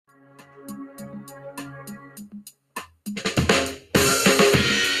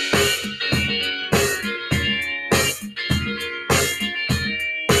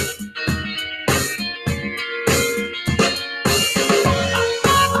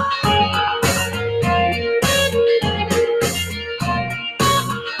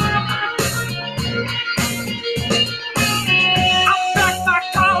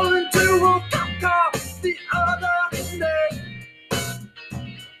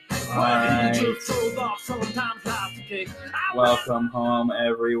Alright. Welcome home,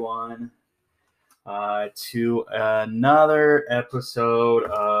 everyone, to another episode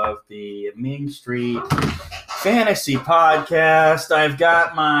of the Ming Street Fantasy Podcast. I've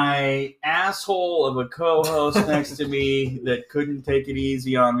got my asshole of a co-host next to me that couldn't take it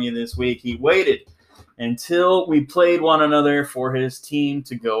easy on me this week. He waited until we played one another for his team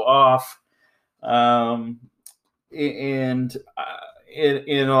to go off.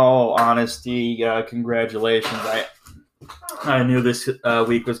 In all honesty, congratulations. I knew this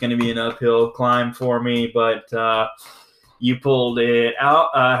week was going to be an uphill climb for me, but you pulled it out.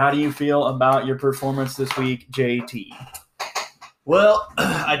 How do you feel about your performance this week, JT? Well,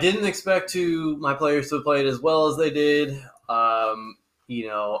 I didn't expect my players to play it as well as they did.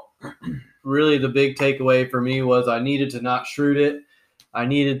 Really the big takeaway for me was I needed to not shroot it. I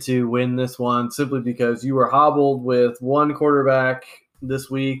needed to win this one simply because you were hobbled with one quarterback this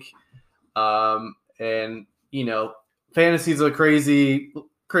week. Fantasy is a crazy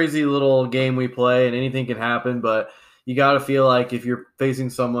little game we play, and anything can happen, but you got to feel like if you're facing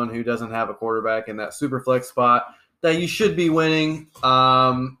someone who doesn't have a quarterback in that super flex spot, that you should be winning.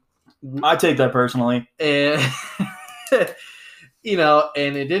 I take that personally. And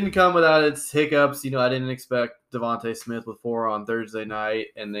and it didn't come without its hiccups. I didn't expect Devontae Smith with 4 on Thursday night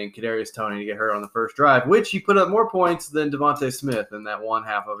and then Kadarius Toney to get hurt on the first drive, which he put up more points than Devontae Smith in that one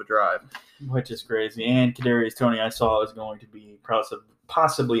half of a drive. Which is crazy. And Kadarius Toney, I saw, was going to be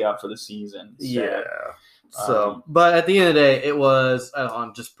possibly out for the season. So, yeah. But at the end of the day, it was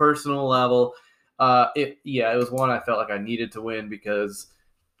on just personal level. It was one I felt like I needed to win because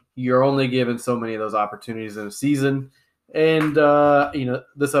you're only given so many of those opportunities in a season. And,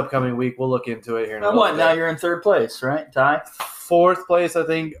 this upcoming week, we'll look into it here in a little bit. Now you're in third place, right? Ty? Fourth place, I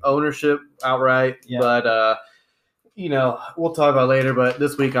think, ownership outright. Yeah. But, we'll talk about it later. But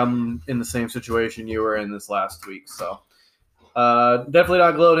this week, I'm in the same situation you were in this last week. So, definitely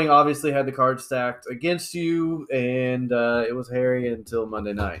not gloating. Obviously, had the cards stacked against you, and it was hairy until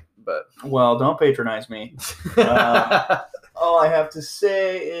Monday night. But well, don't patronize me. All I have to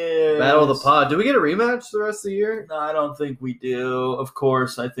say is... Battle of the Pod. Do we get a rematch the rest of the year? No, I don't think we do. Of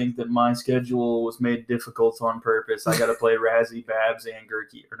course, I think that my schedule was made difficult on purpose. I got to play Razzy, Babs, and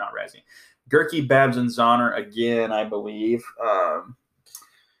Gurkey. Or not Razzy. Gurkey, Babs, and Zonner again, I believe.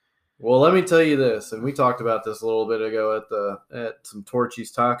 Well, let me tell you this, and we talked about this a little bit ago at some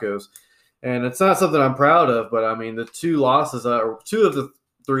Torchy's Tacos, and it's not something I'm proud of, but I mean, the two of the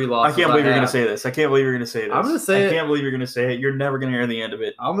 3 losses. I can't believe you're going to say this. I'm going to say it. I can't believe you're going to say it. You're never going to hear the end of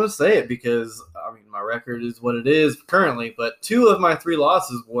it. I'm going to say it because, my record is what it is currently, but 2 of my 3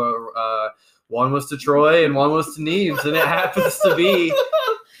 losses were, one was to Troy and one was to Neves, and it happens to be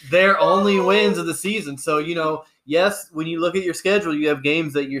their only wins of the season. So, yes, when you look at your schedule, you have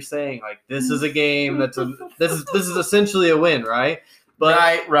games that you're saying, like, this is a game this is essentially a win, right?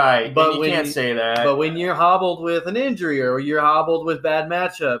 But, right. But you can't say that. But when you're hobbled with an injury or you're hobbled with bad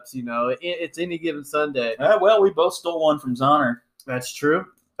matchups, it's any given Sunday. Well, we both stole one from Zonner. That's true.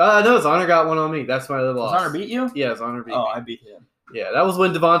 No, Zonner got one on me. That's my other loss. Zonner beat you? Yeah, Zonner beat me. Oh, I beat him. Yeah, that was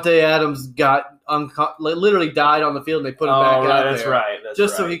when Devontae Adams got literally died on the field and they put him back out there. That's right.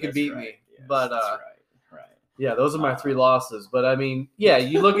 So he could beat me. Yes, but that's right. Yeah, those are my 3 losses. But,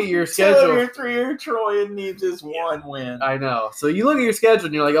 you look at your schedule. Your 3 Troy and Neves is 1 win. I know. So you look at your schedule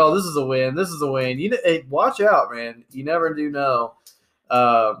and you're like, oh, this is a win. This is a win. Hey, watch out, man. You never do know.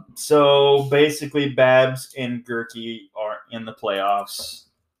 So basically, Babs and Gurkey are in the playoffs.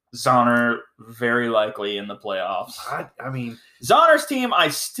 Zonner very likely in the playoffs. Zonner's team I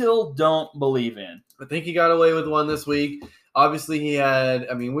still don't believe in. I think he got away with one this week. Obviously, he had.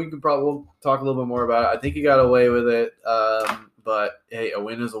 We'll talk a little bit more about it. I think he got away with it. But hey, a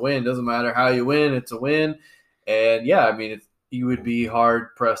win is a win. Doesn't matter how you win; it's a win. And yeah, you would be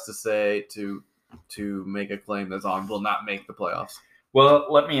hard pressed to say to make a claim that Zon will not make the playoffs. Well,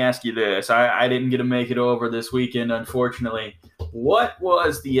 let me ask you this. I didn't get to make it over this weekend, unfortunately. What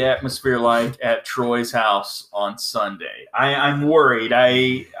was the atmosphere like at Troy's house on Sunday? I'm worried.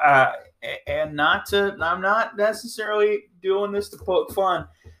 I'm not necessarily doing this to poke fun.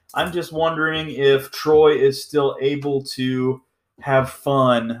 I'm just wondering if Troy is still able to have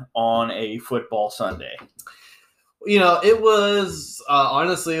fun on a football Sunday. It was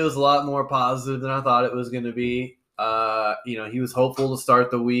honestly, it was a lot more positive than I thought it was going to be. He was hopeful to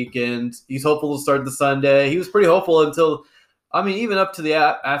start the weekend. He's hopeful to start the Sunday. He was pretty hopeful until, even up to the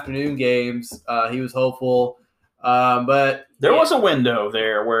afternoon games, he was hopeful. But there was a window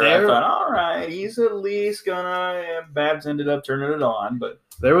there where I thought, all right, he's at least gonna. Babs ended up turning it on, but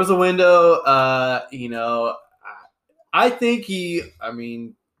there was a window. I think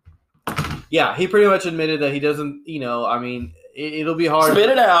Yeah, he pretty much admitted that he doesn't. I mean, it'll be hard. Spit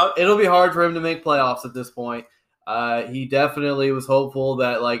it out. It'll be hard for him to make playoffs at this point. He definitely was hopeful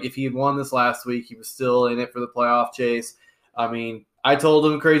that, like, if he had won this last week, he was still in it for the playoff chase. I mean, I told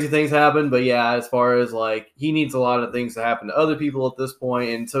him crazy things happen, but yeah, as far as like, he needs a lot of things to happen to other people at this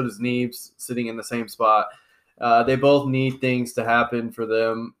point, and so does Neebs sitting in the same spot. They both need things to happen for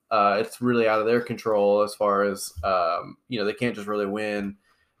them. It's really out of their control as far as they can't just really win.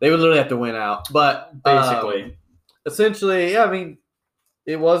 They would literally have to win out, but Basically. essentially, yeah. I mean,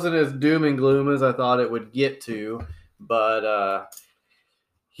 it wasn't as doom and gloom as I thought it would get to, but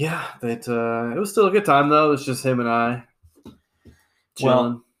yeah, it was still a good time though. It was just him and I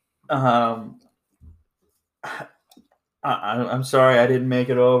chilling. Well, I'm sorry I didn't make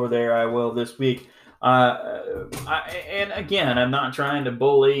it over there. I will this week. And again, I'm not trying to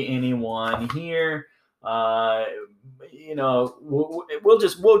bully anyone here. We'll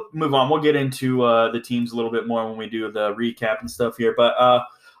move on. We'll get into the teams a little bit more when we do the recap and stuff here. But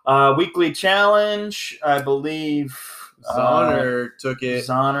weekly challenge, I believe. Zonner took it.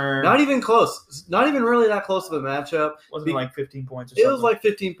 Zonner. Not even close. Not even really that close of a matchup. Wasn't it like 15 points or something? It was like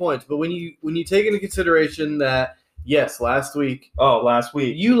 15 points. But when you take into consideration that, yes, last week. Oh, last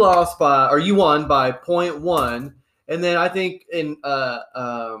week. You won by 0.1. And then I think in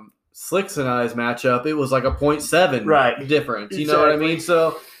Slicks and I's matchup, it was like a 0.7 difference. You know what I mean?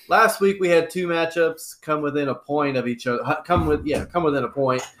 So last week we had two matchups come within a point of each other. Come within a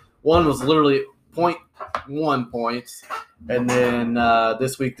point. One was literally 0.1 points, and then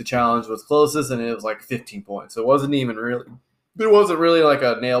this week the challenge was closest, and it was like 15 points. So it wasn't even really. There wasn't really like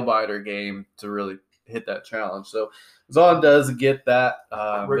a nail biter game to really hit that challenge. So Zon does get that.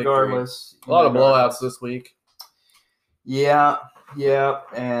 Regardless, victory. A lot of blowouts this week. Yeah,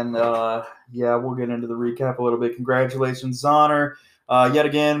 and we'll get into the recap a little bit. Congratulations, Zonner. Yet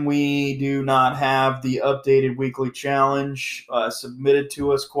again, we do not have the updated weekly challenge submitted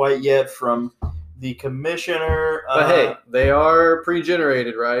to us quite yet from the commissioner. But hey, they are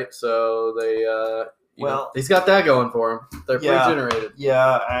pre-generated, right? So they, he's got that going for him. They're pre-generated.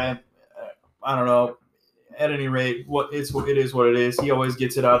 Yeah, I don't know. At any rate, it is what it is. He always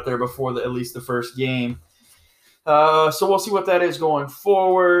gets it out there before at least the first game. So we'll see what that is going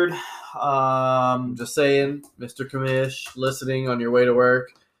forward. Just saying, Mr. Commish, listening on your way to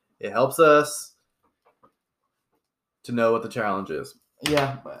work, it helps us to know what the challenge is.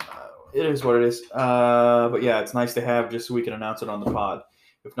 Yeah, it is what it is. But yeah, it's nice to have just so we can announce it on the pod,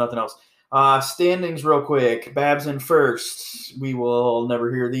 if nothing else. Standings real quick. Babs in first. We will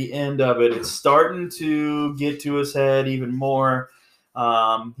never hear the end of it. It's starting to get to his head even more.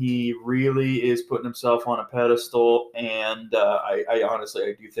 He really is putting himself on a pedestal, and I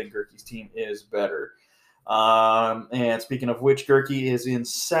honestly do think Gerke's team is better. And speaking of which, Gerke is in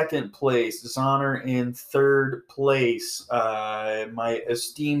second place. Zonner in third place. My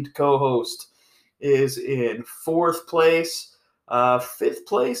esteemed co-host is in fourth place. Fifth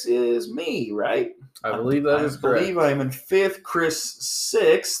place is me, right? I believe that is correct. I believe I'm in fifth. Chris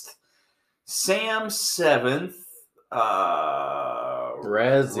sixth. Sam seventh.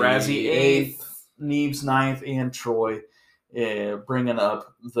 Razzy eighth. Neebs ninth, and Troy bringing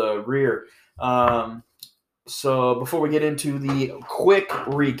up the rear. So before we get into the quick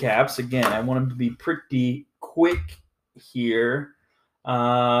recaps, again, I want them to be pretty quick here.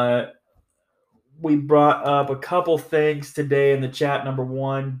 We brought up a couple things today in the chat. Number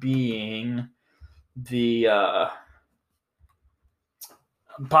one being the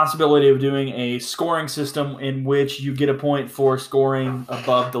possibility of doing a scoring system in which you get a point for scoring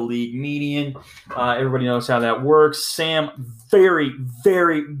above the league median. Everybody knows how that works. Sam, very,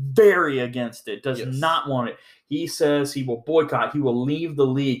 very, very against it. Does not want it. He says he will boycott. He will leave the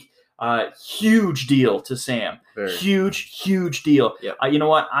league. Huge deal to Sam. Very. Huge deal. Yep. You know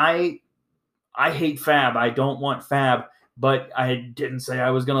what? I hate Fab. I don't want Fab. But I didn't say I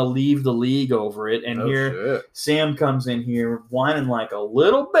was going to leave the league over it. And shit. Sam comes in here whining like a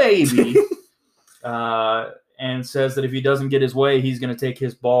little baby and says that if he doesn't get his way, he's going to take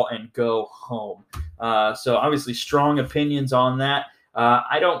his ball and go home. So obviously strong opinions on that.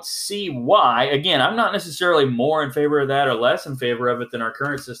 I don't see why. Again, I'm not necessarily more in favor of that or less in favor of it than our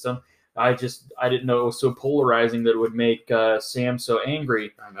current system. I didn't know it was so polarizing that it would make Sam so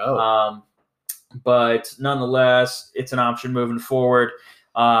angry. I know. But nonetheless, it's an option moving forward.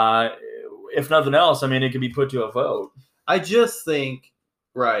 If nothing else, I mean, it could be put to a vote. I just think,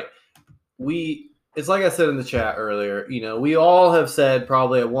 right, it's like I said in the chat earlier, we all have said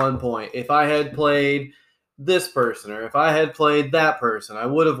probably at one point, if I had played this person or if I had played that person, I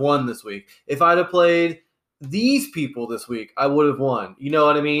would have won this week. If I'd have played these people this week, I would have won. You know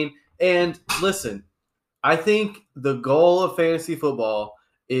what I mean? And listen, I think the goal of fantasy football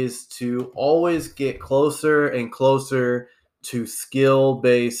is to always get closer and closer to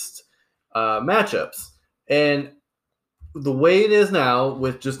skill-based matchups. And the way it is now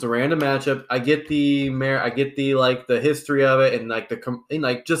with just a random matchup, I get the like the history of it and like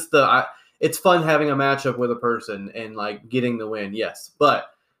it's fun having a matchup with a person and like getting the win. Yes,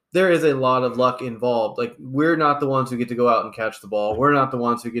 but there is a lot of luck involved. Like we're not the ones who get to go out and catch the ball. We're not the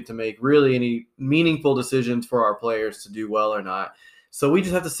ones who get to make really any meaningful decisions for our players to do well or not. So we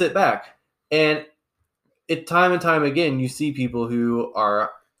just have to sit back. And time and time again, you see people who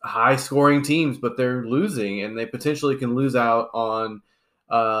are high scoring teams, but they're losing and they potentially can lose out on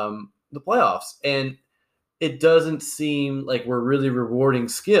the playoffs. And it doesn't seem like we're really rewarding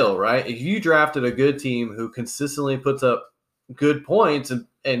skill, right? If you drafted a good team who consistently puts up good points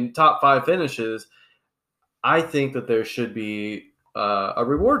and top 5 finishes, I think that there should be a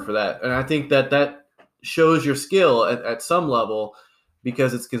reward for that. And I think that shows your skill at some level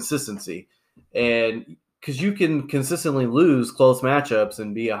because it's consistency. And because you can consistently lose close matchups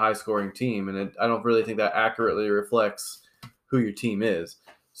and be a high scoring team. And I don't really think that accurately reflects who your team is.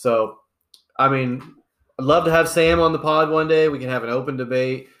 So, I mean, I'd love to have Sam on the pod one day. We can have an open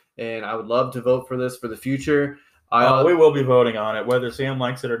debate, and I would love to vote for this for the future. We will be voting on it, whether Sam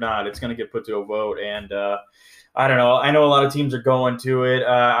likes it or not. It's going to get put to a vote, and I don't know. I know a lot of teams are going to it.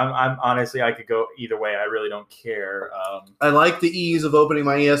 I'm honestly, I could go either way. I really don't care. I like the ease of opening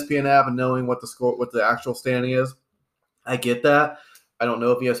my ESPN app and knowing what the actual standing is. I get that. I don't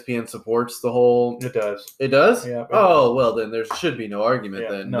know if ESPN supports the whole. It does. It does? Yeah. Oh, well, then there should be no argument. Yeah,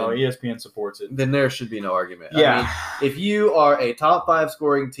 then ESPN supports it. Then there should be no argument. Yeah. I mean, if you are a top 5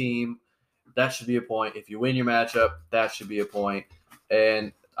 scoring team, that should be a point. If you win your matchup, that should be a point.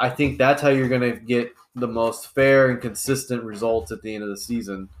 And I think that's how you're going to get the most fair and consistent results at the end of the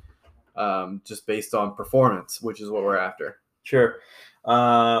season, just based on performance, which is what we're after. Sure.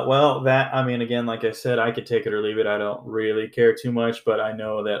 Again, like I said, I could take it or leave it. I don't really care too much, but I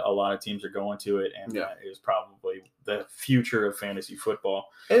know that a lot of teams are going to it, and that is probably the future of fantasy football.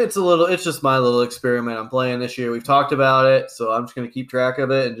 And it's just my little experiment I'm playing this year. We've talked about it, so I'm just going to keep track of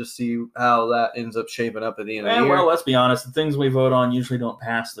it and just see how that ends up shaping up at the end of the year. Well, let's be honest. The things we vote on usually don't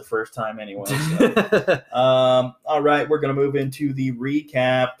pass the first time anyway. So. All right, we're going to move into the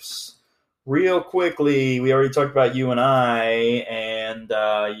recaps. Real quickly, we already talked about you and I, and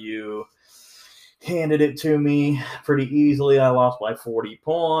you handed it to me pretty easily. I lost by 40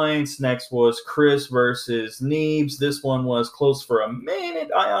 points. Next was Chris versus Neebs. This one was close for a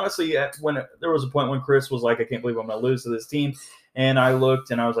minute. I honestly, there was a point when Chris was like, I can't believe I'm going to lose to this team. And I looked,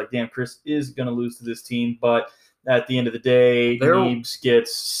 and I was like, damn, Chris is going to lose to this team. But at the end of the day, Neebs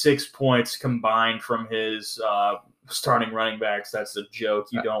gets 6 points combined from his starting running backs. That's a joke.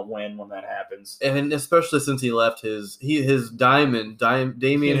 You don't win when that happens. And especially since he left his diamond,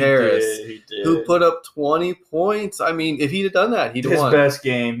 Damian Harris, who put up 20 points. I mean, if he'd have done that, he'd have won. His best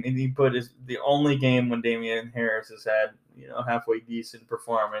game, and he put the only game when Damian Harris has had, halfway decent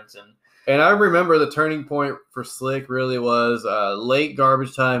performance. And I remember the turning point for Slick really was late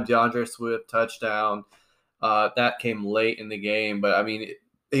garbage time, DeAndre Swift touchdown. That came late in the game, but I mean,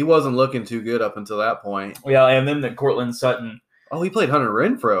 he wasn't looking too good up until that point. Yeah, and then the Cortland Sutton. Oh, he played Hunter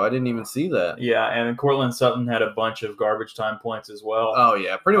Renfrow. I didn't even see that. Yeah, and then Cortland Sutton had a bunch of garbage time points as well. Oh,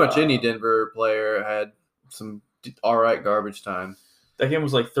 yeah. Pretty much any Denver player had some all right garbage time. That game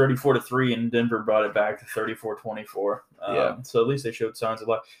was like 34-3, and Denver brought it back to 34-24. So at least they showed signs of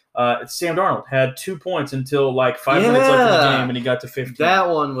life. Sam Darnold had 2 points until like 5 minutes left in the game, and he got to 15. That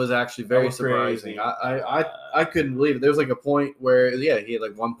one was actually very surprising. I couldn't believe it. There was like a point where, he had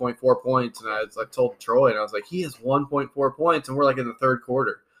like 1.4 points, and I told Troy, and I was like, he has 1.4 points, and we're like in the third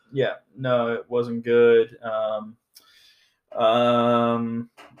quarter. Yeah, no, it wasn't good.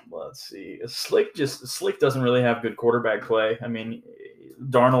 Let's see. Slick doesn't really have good quarterback play. I mean,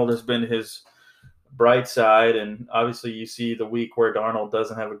 Darnold has been his bright side, and obviously you see the week where Darnold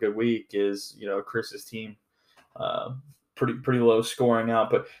doesn't have a good week is, Chris's team pretty low scoring out.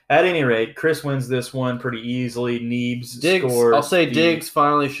 But at any rate, Chris wins this one pretty easily. Neebs scores. I'll say Diggs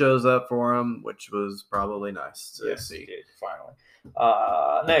finally shows up for him, which was probably nice to see. He did, finally.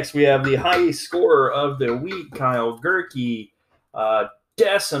 Next, we have the highest scorer of the week, Kyle Gerke,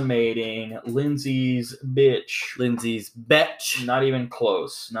 decimating Lindsay's bitch. Not even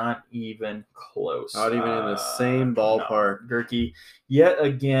close. Not even in the same ballpark. No. Gerke, yet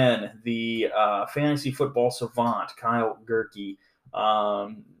again, the fantasy football savant, Kyle Gerke.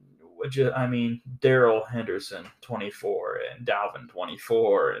 Daryl Henderson, 24, and Dalvin,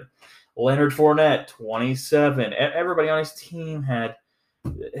 24, and Leonard Fournette, 27. Everybody on his team had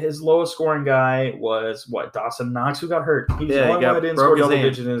his lowest scoring guy was what, Dawson Knox, who got hurt. He's the only one that didn't score double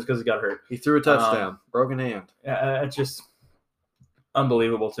digits because he got hurt. He threw a touchdown, broken hand. It's just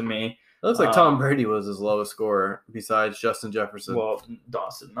unbelievable to me. It looks like Tom Brady was his lowest scorer besides Justin Jefferson. Well,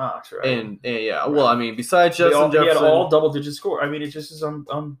 Dawson Knox, right? And yeah, well, I mean, besides Justin Jefferson, he had all double-digit score. I mean, it just is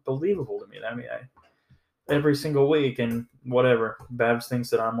unbelievable to me. I mean, every single week and whatever, Babs thinks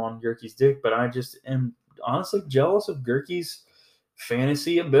that I'm on Gerke's dick, but I just am honestly jealous of Gerke's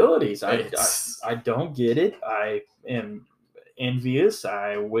fantasy abilities. I don't get it. I am envious.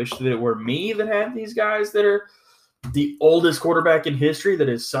 I wish that it were me that had these guys that are the oldest quarterback in history that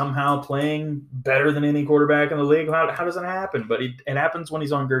is somehow playing better than any quarterback in the league. How does that happen? But it happens when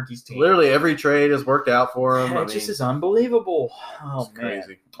he's on Gerke's team. Literally every trade has worked out for him. It just is unbelievable. Oh, man.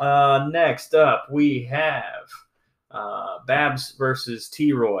 Crazy. Next up, we have Babs versus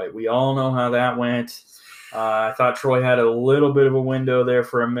T-Roy. We all know how that went. I thought Troy had a little bit of a window there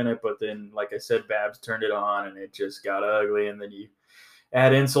for a minute, but then, like I said, Babs turned it on, and it just got ugly, and then you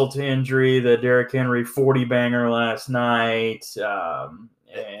add insult to injury, the Derrick Henry 40-banger last night.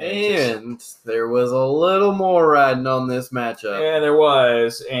 And there was a little more riding on this matchup. Yeah, there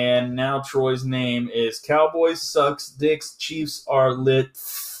was. And now Troy's name is Cowboys Sucks, Dicks, Chiefs Are Lit.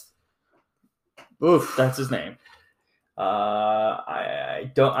 Oof. That's his name. I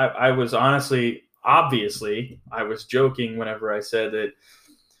was honestly, obviously, I was joking whenever I said that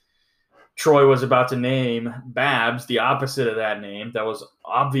Troy was about to name Babs, the opposite of that name. That was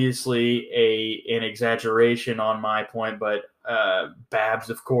obviously an exaggeration on my point, but Babs,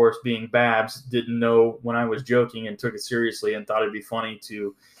 of course, being Babs, didn't know when I was joking and took it seriously and thought it'd be funny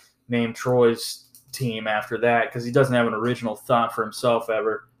to name Troy's team after that because he doesn't have an original thought for himself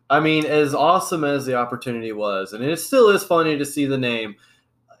ever. I mean, as awesome as the opportunity was, and it still is funny to see the name,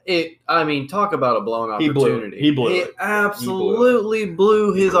 talk about a blown opportunity. He blew it. Absolutely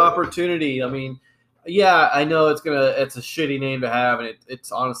blew his opportunity. I mean, yeah, I know it's a shitty name to have, and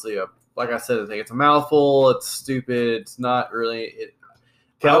it's honestly like I said, I think it's a mouthful. It's stupid. It's not really.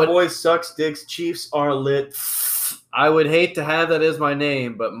 Cowboys sucks, dicks, Chiefs are lit. I would hate to have that as my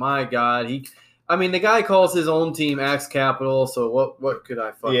name, but my God, the guy calls his own team Axe Capital, so what could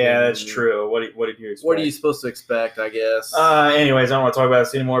I fucking... Yeah, that's true. What did you expect? What are you supposed to expect, I guess? Anyways, I don't want to talk about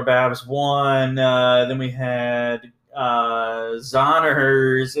this anymore. Babs won. Then we had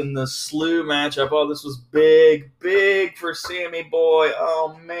Zonners in the slew matchup. Oh, this was big for Sammy Boy.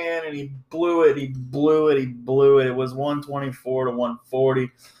 Oh, man, and he blew it. It was 124 to 140.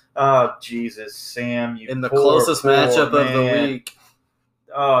 Oh, Jesus, Sam, you in the closest matchup man. Of the week.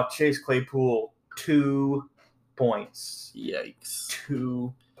 Oh, Chase Claypool, 2 points. Yikes.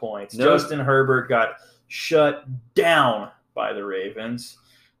 2 points. No. Justin Herbert got shut down by the Ravens.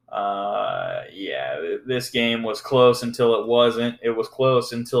 This game was close until it wasn't. It was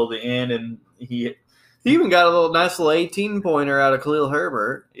close until the end, and he even got a nice little 18-pointer out of Khalil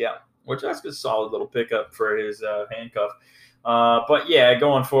Herbert. Yeah, which that's a solid little pickup for his handcuff. But yeah,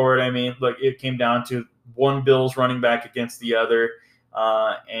 going forward, I mean, look, it came down to one Bills running back against the other.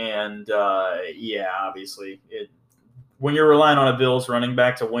 Obviously, when you're relying on a Bills running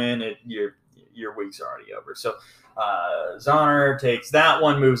back to win, your week's already over. So Zonner takes that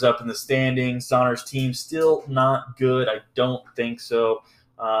one, moves up in the standings. Zonner's team still not good. I don't think so.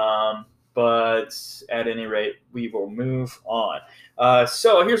 But at any rate, we will move on.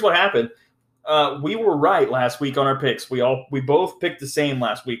 So here's what happened. We were right last week on our picks. We both picked the same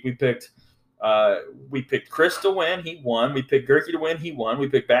last week. We picked Chris to win, he won. We picked Gerke to win, he won. We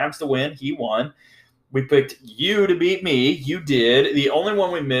picked Babs to win, he won. We picked you to beat me, you did. The only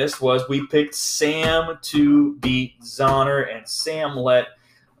one we missed was we picked Sam to beat Zonner, and Sam let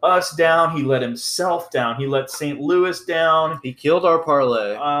us down. He let himself down. He let St. Louis down. He killed our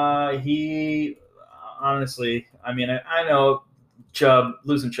parlay. He honestly, I mean, I know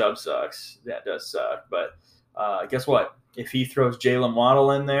losing Chubb sucks. That does suck. But guess what? If he throws Jalen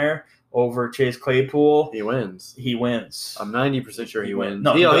Waddle in there over Chase Claypool, he wins. I'm 90% sure he wins.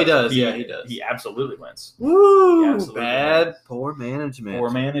 No, he does. He does. He absolutely wins. Woo! Absolutely Bad. wins. Poor management. Poor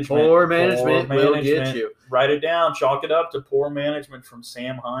management will get you. Write it down. Chalk it up to poor management from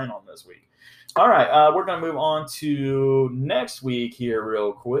Sam Hine on this week. All right, we're going to move on to next week here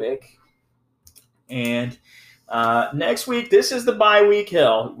real quick. And next week, this is the bye week.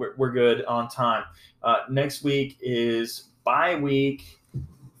 Hell, we're good on time. Next week is bye week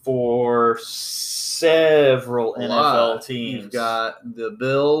for several NFL teams. You've got the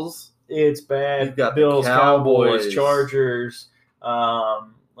Bills. It's bad. You've got Bills, the Cowboys, Chargers. Let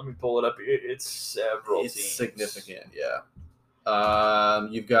me pull it up. It's several teams. It's significant, yeah.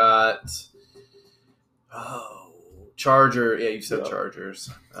 You've got Charger. Yeah, you said Yep. Chargers.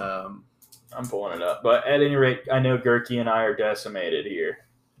 I'm pulling it up. But at any rate, I know Gerke and I are decimated here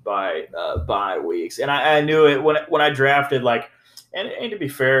by bye weeks. And I knew it when I drafted, like, and to be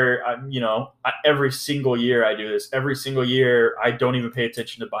fair, every single year I do this. Every single year I don't even pay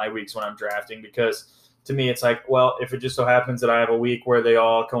attention to bye weeks when I'm drafting because to me it's like, well, if it just so happens that I have a week where they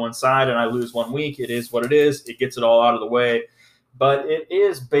all coincide and I lose 1 week, it is what it is. It gets it all out of the way. But it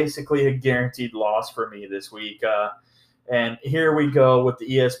is basically a guaranteed loss for me this week. And here we go with the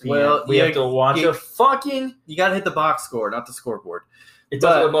ESPN. Well, we have to watch a fucking... You got to hit the box score, not the scoreboard. It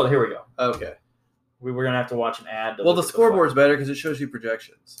doesn't. Well, here we go. Okay. We're going to have to watch an ad. Well, the scoreboard's better because it shows you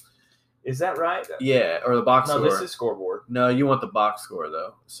projections. Is that right? Yeah, or the box score. No, this is scoreboard. No, you want the box score,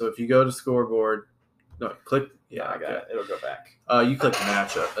 though. So if you go to scoreboard, no, click. Yeah, I got it. It'll go back. You click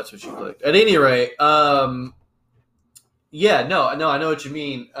matchup. That's what you clicked. At any rate, yeah, no, I know what you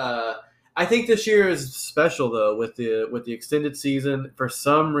mean. I think this year is special though with the extended season. For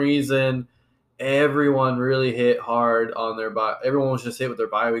some reason, everyone really hit hard on their bye. Everyone was just hit with their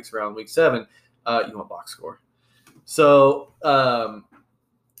bye weeks around week 7. You want box score. So,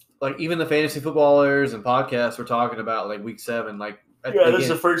 like even the fantasy footballers and podcasts were talking about like week 7. Like, this is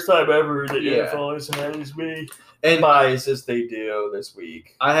the first time ever that NFL has had as many buys as they do this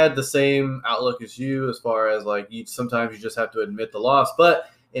week. I had the same outlook as you as far as like sometimes you just have to admit the loss, but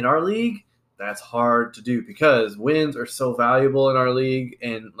in our league, that's hard to do because wins are so valuable in our league.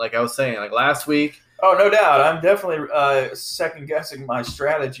 And like I was saying, like last week. Oh, no doubt. I'm definitely second guessing my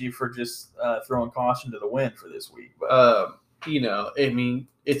strategy for just throwing caution to the wind for this week. But I mean,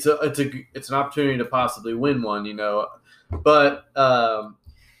 it's an opportunity to possibly win one, But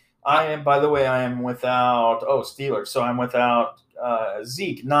I am without Steelers. So I'm without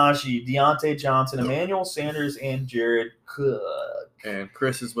Zeke, Najee, Deontay Johnson, Emmanuel Sanders, and Jared Cook. And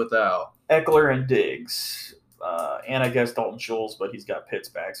Chris is without Eckler and Diggs. And I guess Dalton Schultz, but he's got Pitts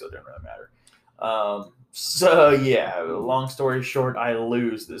back, so it doesn't really matter. Long story short, I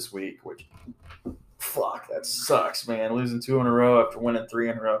lose this week, which, fuck, that sucks, man. Losing 2 in a row after winning 3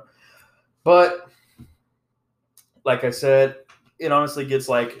 in a row. But, like I said, it honestly gets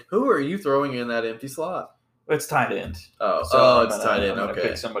like... Who are you throwing in that empty slot? It's tight end. It's tight end. I'm gonna Okay.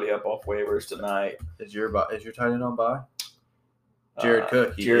 pick somebody up off waivers tonight. Is your tight end on bye? Jared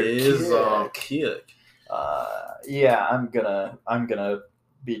Cook. Jared is Cook. on Cook. I'm gonna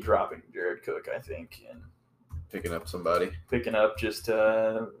be dropping Jared Cook, I think, and picking up somebody. Picking up just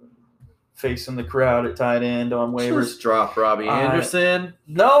facing the crowd at tight end on waivers. Just drop Robbie Anderson.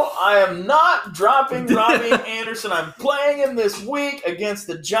 No, I am not dropping Robbie Anderson. I'm playing him this week against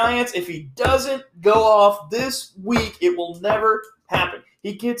the Giants. If he doesn't go off this week, it will never happen.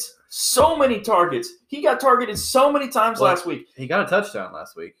 He gets so many targets. He got targeted so many times last week. He got a touchdown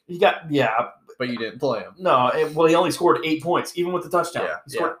last week. But you didn't play him. No, he only scored 8 points, even with the touchdown.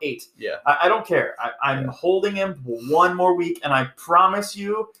 He scored 8. Yeah. I don't care. I'm holding him one more week, and I promise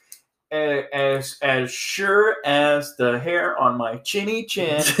you, as sure as the hair on my chinny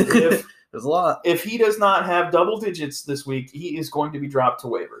chin, There's a lot. If he does not have double digits this week, he is going to be dropped to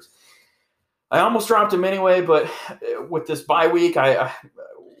waivers. I almost dropped him anyway, but with this bye week, I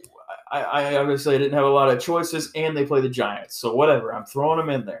obviously didn't have a lot of choices, and they play the Giants. So whatever, I'm throwing them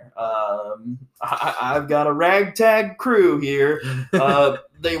in there. I've got a ragtag crew here.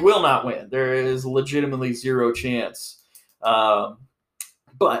 They will not win. There is legitimately zero chance.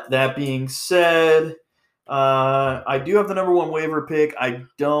 But that being said, I do have the number 1 waiver pick. I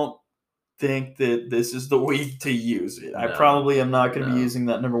don't think that this is the week to use it. I probably am not going to be using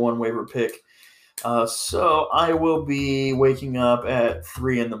that number 1 waiver pick. So I will be waking up at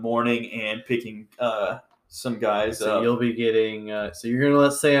 3 in the morning and picking some guys so up. You'll be getting so you're going to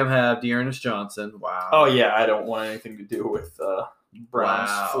let Sam have Dearness Johnson. Wow. Oh, yeah. I don't want anything to do with Brown's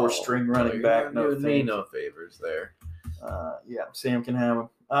 4-string running back. No favors there. Sam can have him.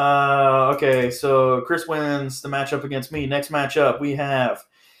 Okay, so Chris wins the matchup against me. Next matchup we have,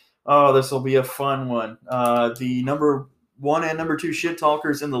 this will be a fun one. The number 1 and number 2 shit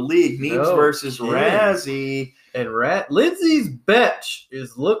talkers in the league, Neebs versus Razzy. And Lindsay's bench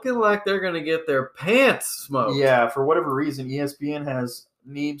is looking like they're going to get their pants smoked. Yeah, for whatever reason, ESPN has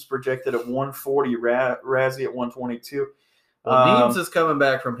Neebs projected at 140, Razzy at 122. Well, Neebs is coming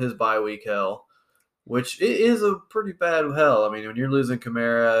back from his bye week hell, which is a pretty bad hell. I mean, when you're losing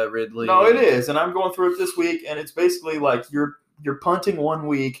Kamara, Ridley. No, it is, and I'm going through it this week, and it's basically like you're punting 1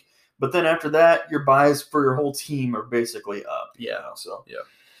 week, but then after that, your buys for your whole team are basically up. Yeah. So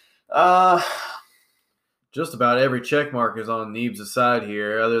yeah. just about every check mark is on Neebs' side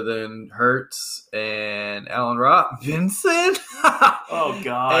here, other than Hurts and Allen Robinson. Oh,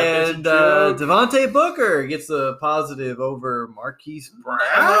 God. And Devontae Booker gets a positive over Marquise Brown.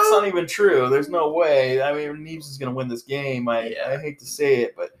 And that's not even true. There's no way. I mean, Neebs is going to win this game. I hate to say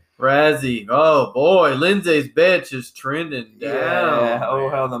it, but Razzy. Oh, boy. Lindsay's bench is trending down. Yeah. Oh,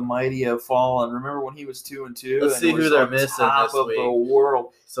 how the mighty have fallen. Remember when he was 2-2? Let's see who they're missing top this of week. the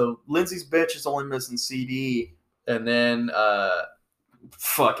world. So Lindsay's bench is only missing CD. And then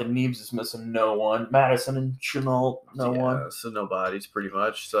fucking Neebs is missing no one. Madison and Chenault, no one. So nobody's pretty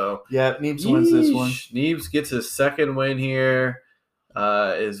much. So yeah, Neebs wins this one. Neebs gets his second win here.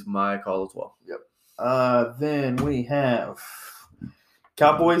 Is my call as well. Yep. Then we have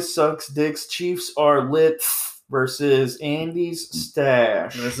Cowboys sucks dicks. Chiefs are lit versus Andy's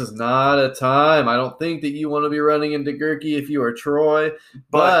stash. This is not a time. I don't think that you want to be running into Gerke if you are Troy.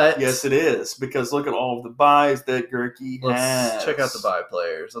 But yes, it is, because look at all of the buys that Gerke has. Let's check out the buy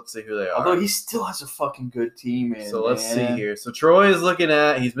players. Let's see who they are. Although he still has a fucking good team, man. So let's see here. So Troy is looking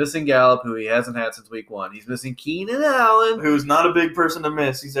at, he's missing Gallup, who he hasn't had since week 1. He's missing Keenan Allen, who's not a big person to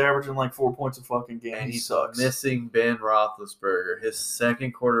miss. He's averaging like 4 points a fucking game. And he he's sucks. Missing Ben Roethlisberger, his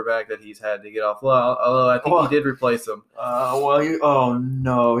second quarterback that he's had to get off. Well, although I think he did replace him. Oh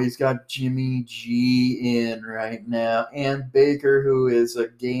no, he's got Jimmy G in right now, and Baker, who is a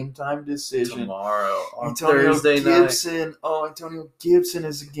game time decision tomorrow on Thursday night. Antonio Gibson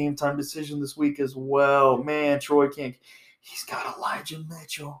is a game time decision this week as well. Man, Troy can't. He's got Elijah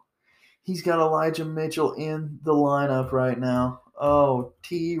Mitchell. He's got Elijah Mitchell in the lineup right now. Oh,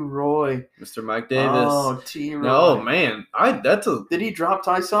 T. Roy. Mr. Mike Davis. Oh, T. Roy. No, man. Did he drop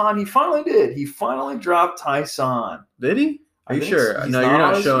Tyson? He finally did. He finally dropped Tyson. Did he? Are you sure? No, you're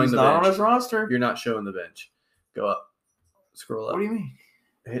not showing the bench. He's not on his roster. You're not showing the bench. Go up. Scroll up. What do you mean?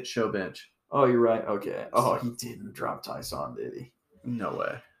 Hit show bench. Oh, you're right. Okay. Oh, he didn't drop Tyson, did he? No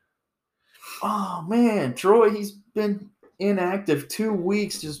way. Oh, man. Troy, he's been inactive 2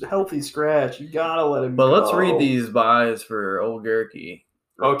 weeks, just healthy scratch. You gotta let him go. Let's read these buys for old Gerke.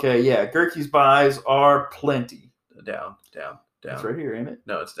 Okay, yeah. Gerke's buys are plenty. Down. It's right here, ain't it?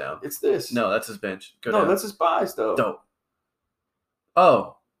 No, it's down. It's this. No, that's his bench. Go no, down. That's his buys, though. Don't.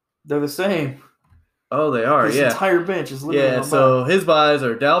 Oh. They're the same. Oh, they are, His entire bench is literally on so his buys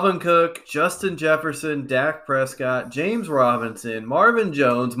are Dalvin Cook, Justin Jefferson, Dak Prescott, James Robinson, Marvin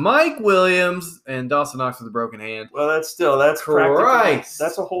Jones, Mike Williams, and Dawson Knox with a broken hand. Well, that's Christ.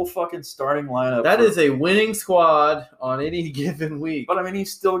 That's a whole fucking starting lineup. That is a winning squad on any given week. But, I mean,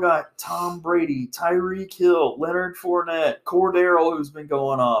 he's still got Tom Brady, Tyreek Hill, Leonard Fournette, Cordero, who's been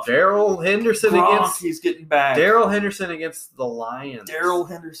going off. Darrell Henderson he's getting back. Darrell Henderson against the Lions. Darrell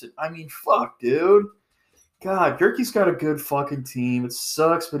Henderson. I mean, fuck, dude. God, Gerke's got a good fucking team. It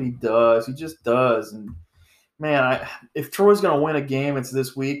sucks, but he does. He just does. And, man, if Troy's going to win a game, it's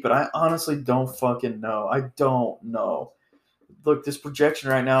this week, but I honestly don't fucking know. I don't know. Look, this projection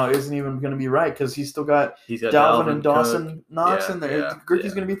right now isn't even going to be right because he's got Dalvin and Dawson Knox in there.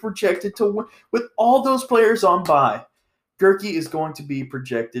 Gerke's going to be projected to win. With all those players on bye, Gerke is going to be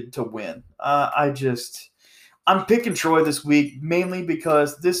projected to win. I'm picking Troy this week mainly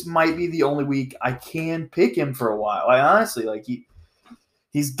because this might be the only week I can pick him for a while. I honestly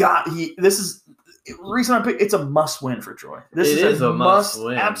this is the reason I pick. It's a must win for Troy. This is a must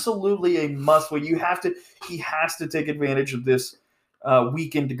win. Absolutely a must win. He has to take advantage of this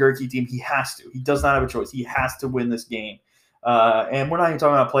weekend to Gerke team. He has to. He does not have a choice. He has to win this game. And we're not even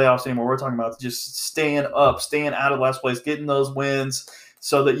talking about playoffs anymore. We're talking about just staying up, staying out of last place, getting those wins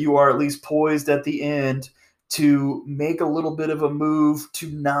so that you are at least poised at the end to make a little bit of a move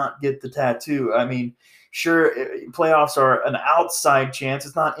to not get the tattoo. I mean, sure, playoffs are an outside chance.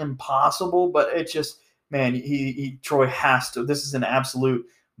 It's not impossible, but it's just, man, Troy has to. This is an absolute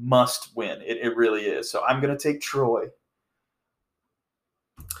must win. It really is. So I'm going to take Troy.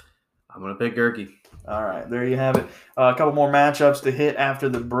 I'm going to pick Gerke. All right, there you have it. A couple more matchups to hit after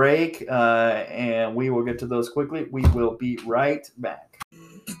the break, and we will get to those quickly. We will be right back.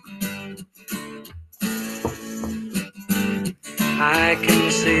 I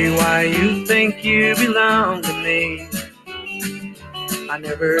can see why you think you belong to me. I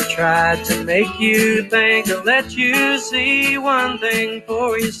never tried to make you think or let you see one thing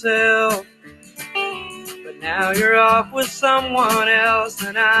for yourself. But now you're off with someone else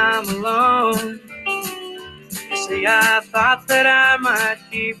and I'm alone. You see, I thought that I might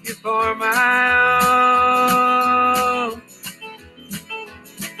keep you for my own.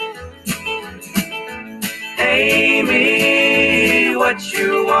 Hey, me, what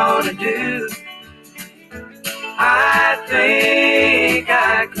you wanna do? I think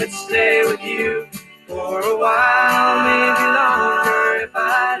I could stay with you for a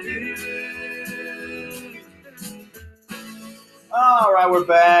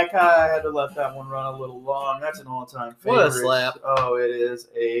had to let that one run a little long. That's an all-time favorite. What a slap. Oh, it is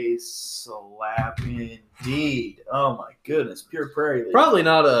a slap indeed. Oh, my goodness. Pure Prairie League. Probably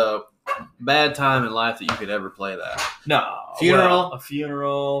not a bad time in life that you could ever play that. No. Funeral? Well, a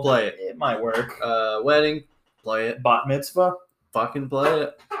funeral. Play it. It might work. Wedding? Play it. Bat mitzvah? Fucking play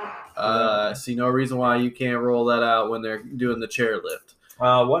it. See no reason why you can't roll that out when they're doing the chairlift.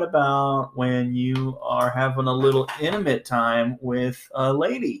 What about when you are having a little intimate time with a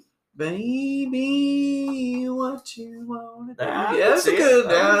lady? Baby, what you want to do? That's Yeah, that's a it. good.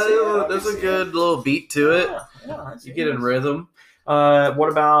 I There's can a see good it. little beat to it. Yeah, You get in rhythm. What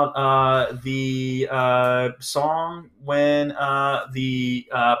about the song when the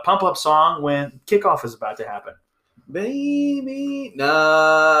pump up song when kickoff is about to happen? Baby,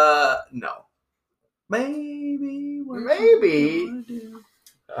 no. Baby, what Maybe. you wanna do?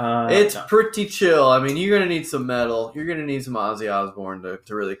 It's no. pretty chill. I mean, you're gonna need some metal. You're gonna need some Ozzy Osbourne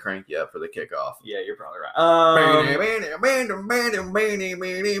to really crank you up for the kickoff. Yeah, you're probably right.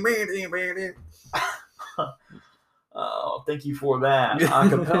 Oh, thank you for that.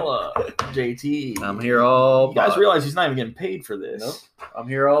 Acapella, JT. I'm here all. You guys pod. realize he's not even getting paid for this. Nope. I'm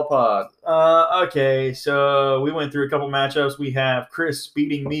here all pod. Okay, so we went through a couple matchups. We have Chris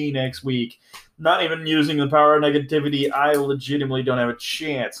beating me next week. Not even using the power of negativity. I legitimately don't have a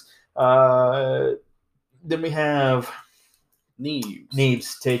chance. Then we have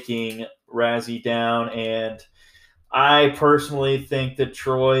Neebs taking Razzy down, and I personally think that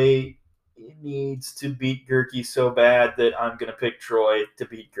Troy needs to beat Gurkey so bad that I'm going to pick Troy to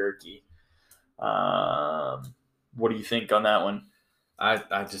beat Gurkey. What do you think on that one? I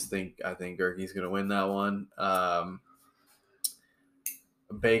think Gurkey's gonna win that one.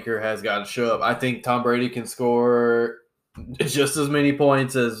 Baker has got to show up. I think Tom Brady can score just as many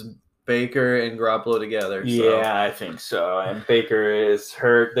points as Baker and Garoppolo together. Yeah, I think so. And Baker is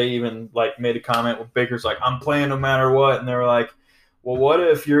hurt. They even made a comment where Baker's like, "I'm playing no matter what," and they were like, "Well, what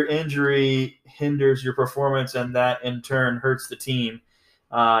if your injury hinders your performance and that in turn hurts the team?"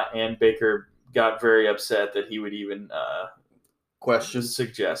 And Baker got very upset that he would even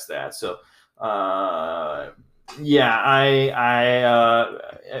suggest that. So, yeah, I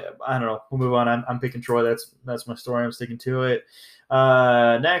don't know. We'll move on. I'm picking Troy. That's my story. I'm sticking to it.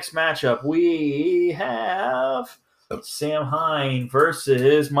 Next matchup, we have Sam Hine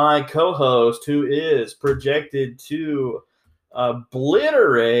versus my co-host, who is projected to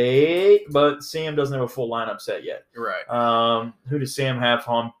obliterate, but Sam doesn't have a full lineup set yet. Right. Who does Sam have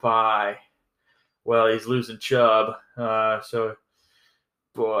on bye? Well, he's losing Chubb, so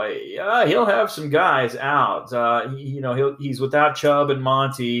boy, he'll have some guys out. He's without Chubb and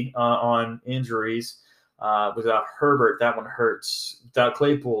Monty on injuries. Without Herbert, that one hurts. Without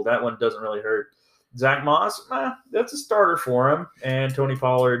Claypool, that one doesn't really hurt. Zach Moss, that's a starter for him. And Tony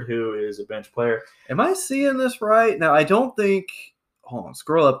Pollard, who is a bench player. Am I seeing this right? Now, I don't think – hold on,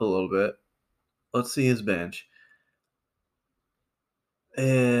 scroll up a little bit. Let's see his bench.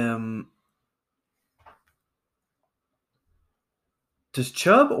 Does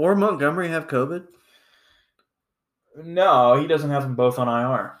Chubb or Montgomery have COVID? No, he doesn't have them both on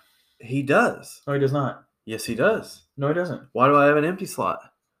IR. He does. No, he does not. Yes, he does. No, he doesn't. Why do I have an empty slot?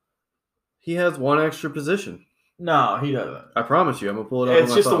 He has one extra position. No, he doesn't. I promise you. I'm going to pull it up on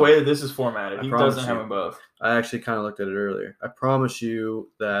It's my just phone. the way that this is formatted. He doesn't have you. them both. I actually kind of looked at it earlier. I promise you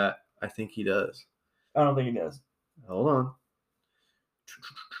that I think he does. I don't think he does. Hold on.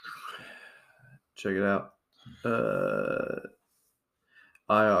 Check it out.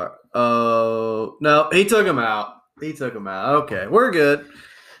 IR. Oh, no, he took him out. Okay, we're good.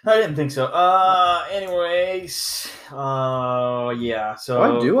 I didn't think so. Anyways, yeah. So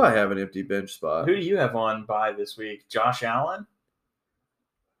why do I have an empty bench spot? Who do you have on bye this week? Josh Allen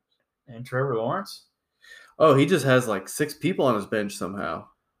and Trevor Lawrence? Oh, he just has 6 people on his bench somehow.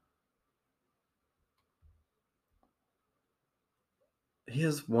 He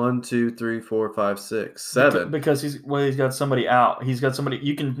has 1, 2, 3, 4, 5, 6, 7. Because he's got somebody out. He's got somebody.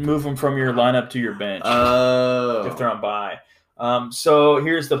 You can move them from your lineup to your bench if they're on bye. So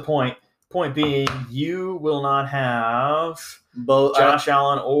here's the point. Point being, you will not have both Josh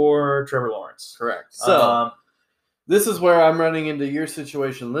Allen or Trevor Lawrence. Correct. So this is where I'm running into your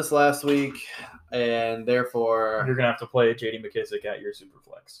situation this last week, and therefore you're gonna have to play J.D. McKissick at your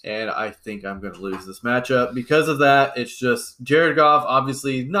Superflex. And I think I'm going to lose this matchup because of that. It's just Jared Goff,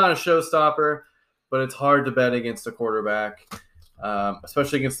 obviously not a showstopper, but it's hard to bet against a quarterback,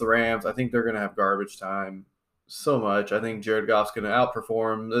 especially against the Rams. I think they're going to have garbage time so much. I think Jared Goff's going to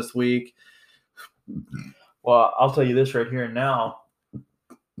outperform this week. Well, I'll tell you this right here and now.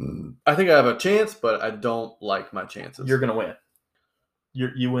 I think I have a chance, but I don't like my chances. You're going to win.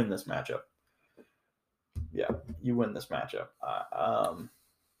 You win this matchup. Yeah, you win this matchup.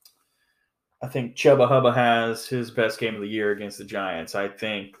 I think Chuba Hubba has his best game of the year against the Giants. I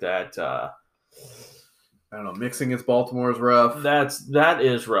think that I don't know. Mixing against Baltimore is rough. that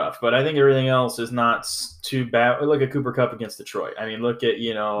is rough, but I think everything else is not too bad. Look at Cooper Kupp against Detroit. I mean, look at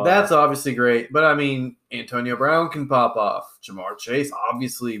That's obviously great, but I mean, Antonio Brown can pop off. Jamar Chase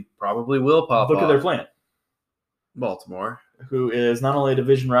obviously probably will pop off. Look at their plan. Baltimore, who is not only a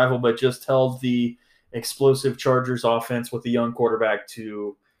division rival but just held the explosive Chargers offense with a young quarterback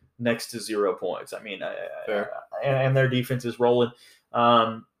to next to 0 points. I mean, and their defense is rolling.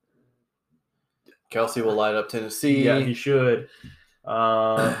 Kelsey will light up Tennessee. Yeah, he should.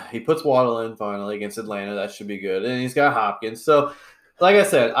 He puts Waddle in finally against Atlanta. That should be good. And he's got Hopkins. So, like I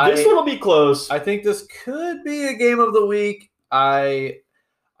said, this one will be close. I think this could be a game of the week. I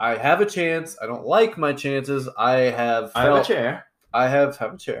have a chance. I don't like my chances. I have a chair. I have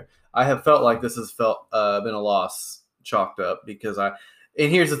a chair. I have felt like this has been a loss chalked up because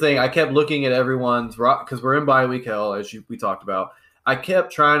and here's the thing. I kept looking at everyone's because we're in bye week hell, as we talked about. I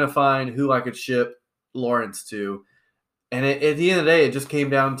kept trying to find who I could ship Lawrence to. And at the end of the day, it just came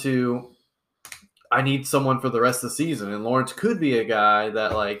down to I need someone for the rest of the season. And Lawrence could be a guy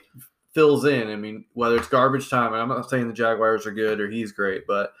that like fills in. I mean, whether it's garbage time, and I'm not saying the Jaguars are good or he's great,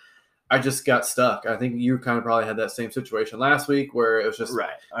 but I just got stuck. I think you kind of probably had that same situation last week where it was just right.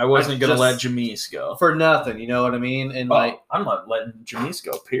 I wasn't going to let Jameis go for nothing. You know what I mean? And I'm not letting Jameis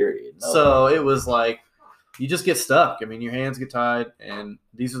go. Period. No. So it was like you just get stuck. I mean, your hands get tied, and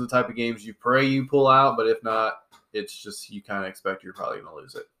these are the type of games you pray you pull out, but if not, it's just you kind of expect you're probably going to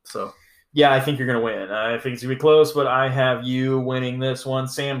lose it. So. Yeah, I think you're going to win. I think it's going to be close, but I have you winning this one.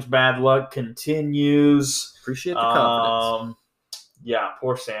 Sam's bad luck continues. Appreciate the confidence. Yeah,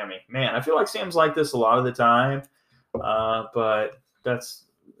 poor Sammy. Man, I feel like Sam's like this a lot of the time, but that's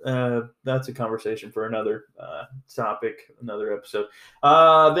a conversation for another topic, another episode.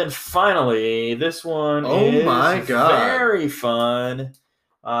 Then finally, this one is very fun.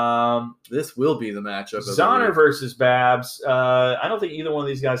 This will be the matchup. Zonner versus Babs. I don't think either one of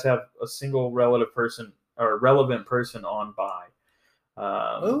these guys have a single relevant person on bye.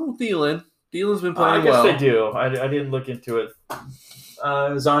 Thielen. Thielen's been playing well. I guess they do. I didn't look into it.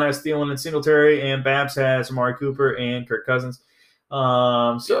 Zonner has Thielen and Singletary, and Babs has Amari Cooper and Kirk Cousins.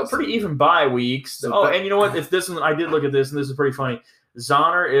 So pretty even bye weeks. And you know what? If this one, I did look at this, and this is pretty funny.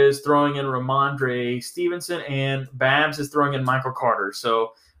 Zonner is throwing in Ramondre Stevenson, and Babs is throwing in Michael Carter.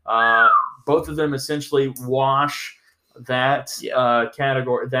 So both of them essentially wash that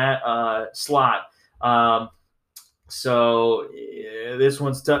category, that slot. So this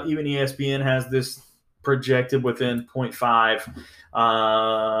one's tough. Even ESPN has this projected within 0.5.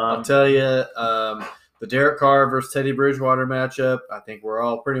 I'll tell you, the Derek Carr versus Teddy Bridgewater matchup, I think we're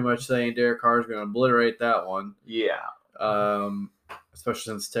all pretty much saying Derek Carr is going to obliterate that one. Yeah.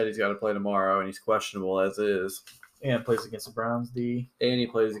 Especially since Teddy's got to play tomorrow, and he's questionable as is. And plays against the Browns D.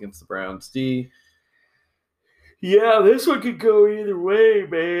 Yeah, this one could go either way,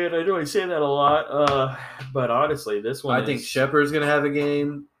 man. I know I say that a lot, but honestly, this one I think Shepard's going to have a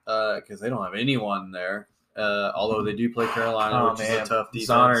game because they don't have anyone there, although they do play Carolina, which is a tough defense.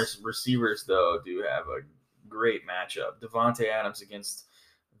 Zonner's receivers, though, do have a great matchup. Devontae Adams against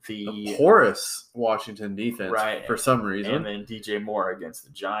the porous Washington defense, right, for some reason. And then DJ Moore against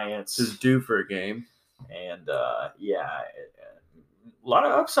the Giants. Is due for a game. And, a lot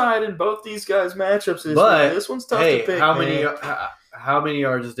of upside in both these guys' matchups. This one's tough to pick. How many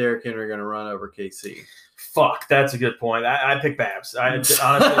yards is Derrick Henry going to run over KC? Fuck, that's a good point. I pick Babs. Honestly,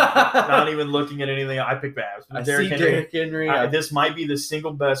 not even looking at anything, I pick Babs. Derrick Henry. This might be the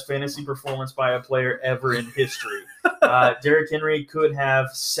single best fantasy performance by a player ever in history. Derrick Henry could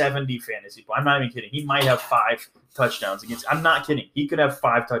have 70 fantasy points. I'm not even kidding. He might have 5 touchdowns against. I'm not kidding. He could have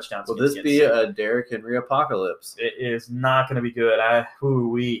 5 touchdowns. Will this be a Derrick Henry apocalypse? It is not going to be good.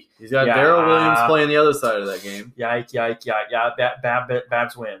 He's got Darrell Williams playing the other side of that game. Yeah.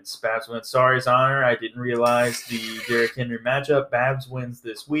 Babs wins. Sorry, Zonner. I didn't realize the Derrick Henry matchup. Babs wins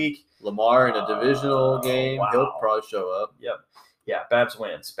this week. Lamar in a divisional game. Wow. He'll probably show up. Yep. Yeah, Babs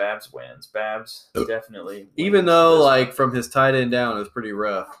wins. Babs definitely wins. Even though, from his tight end down, it was pretty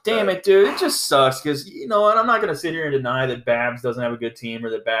rough. Damn it, dude. It just sucks because, and I'm not going to sit here and deny that Babs doesn't have a good team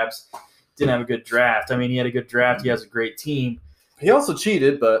or that Babs didn't have a good draft. I mean, he had a good draft. He has a great team. He also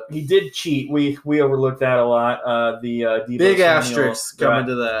cheated, but he did cheat. We overlooked that a lot. The big asterisks coming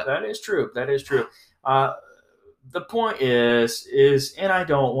to that. That is true. The point is, and I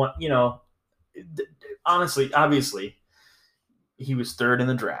don't want, honestly, obviously, he was third in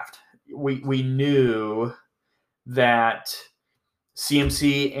the draft. We knew that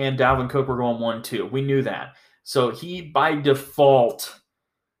CMC and Dalvin Cook were going 1-2. We knew that. So he, by default,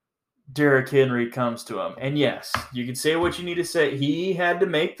 Derrick Henry comes to him. And yes, you can say what you need to say. He had to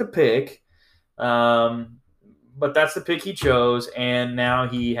make the pick, but that's the pick he chose, and now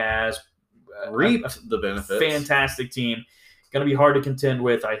he has reaped the benefits. Fantastic team. Going to be hard to contend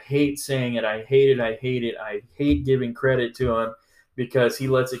with. I hate saying it. I hate it. I hate it. I hate giving credit to him because he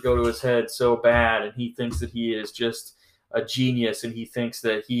lets it go to his head so bad, and he thinks that he is just a genius, and he thinks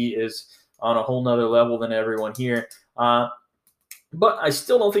that he is on a whole nother level than everyone here. But I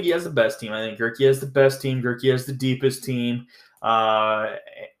still don't think he has the best team. I think Gerke has the best team. Gerke has the deepest team.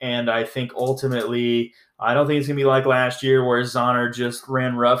 And I think ultimately, I don't think it's going to be like last year where Zonner just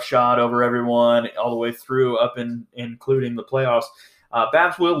ran roughshod over everyone all the way through up including the playoffs.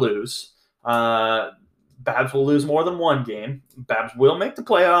 Babs will lose. Babs will lose more than one game. Babs will make the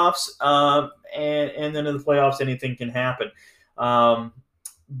playoffs. And then in the playoffs, anything can happen.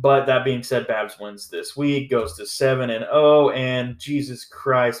 But that being said, Babs wins this week, goes to 7-0, and Jesus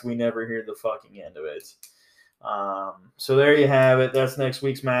Christ, we never hear the fucking end of it. So there you have it. That's next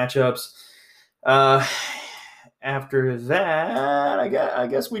week's matchups. After that, I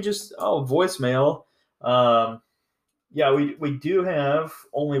guess we just voicemail. Yeah, we do have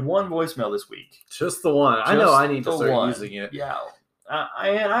only one voicemail this week. Just the one. I know I need to start using it. Yeah,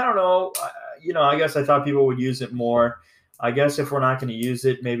 I don't know. I guess I thought people would use it more. I guess if we're not going to use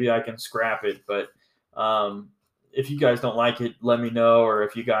it, maybe I can scrap it. But if you guys don't like it, let me know. Or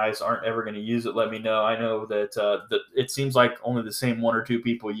if you guys aren't ever going to use it, let me know. I know that it seems like only the same one or two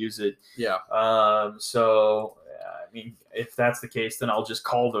people use it. Yeah. So, I mean, if that's the case, then I'll just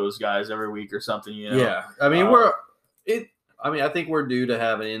call those guys every week or something. Yeah. I mean, I think we're due to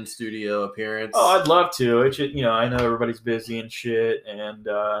have an in-studio appearance. Oh, I'd love to. It should, I know everybody's busy and shit, and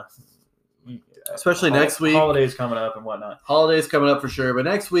especially next week. Holidays coming up and whatnot. Holidays coming up for sure. But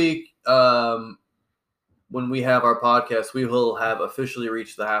next week, when we have our podcast, we will have officially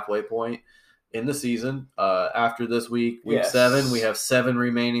reached the halfway point in the season. After this week, week 7, we have 7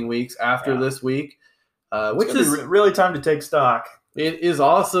 remaining weeks after this week, which is really time to take stock. It is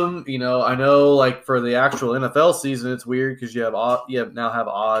awesome. I know like for the actual NFL season, it's weird because you now have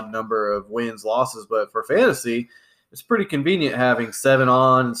odd number of wins, losses, but for fantasy, it's pretty convenient having 7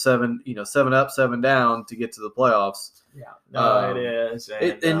 on and 7, 7 up, 7 down to get to the playoffs. Yeah, it is.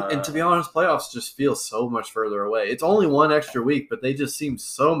 And to be honest, playoffs just feel so much further away. It's only one extra week, but they just seem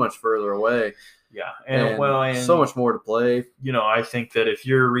so much further away. Yeah, and so much more to play. I think that if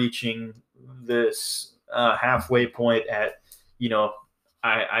you're reaching this halfway point at,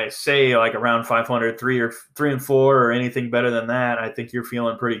 I say like around 500, 3-4 or anything better than that, I think you're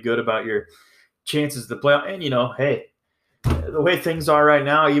feeling pretty good about your chances to play. And hey, the way things are right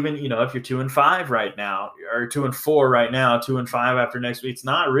now, even if you're 2-5 right now or 2-4 right now, 2-5 after next week, it's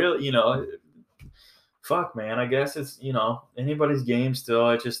not really fuck, man. I guess it's anybody's game still.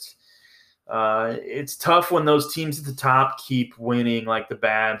 It just it's tough when those teams at the top keep winning, like the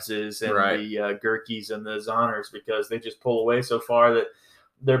Babses and the Gerkes and the Zonners, because they just pull away so far that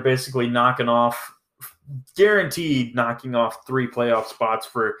they're basically guaranteed knocking off 3 playoff spots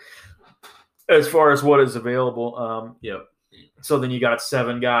for as far as what is available. So then you got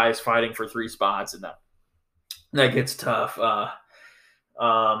 7 guys fighting for 3 spots, and that gets tough.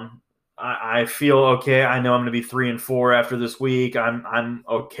 I feel okay. I know I'm going to be 3-4 after this week. I'm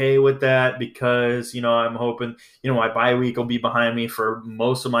okay with that because I'm hoping my bye week will be behind me for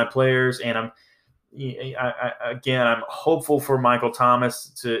most of my players, and I'm hopeful for Michael Thomas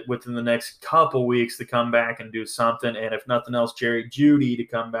to within the next couple weeks to come back and do something, and if nothing else, Jerry Jeudy to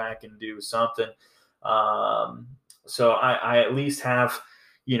come back and do something. So I at least have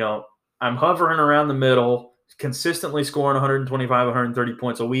I'm hovering around the middle, consistently scoring 125, 130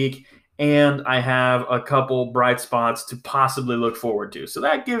 points a week. And I have a couple bright spots to possibly look forward to. So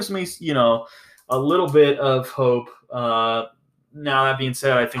that gives me, a little bit of hope. Now, that being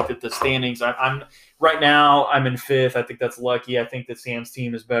said, I think that the standings, I'm right now, I'm in 5th. I think that's lucky. I think that Sam's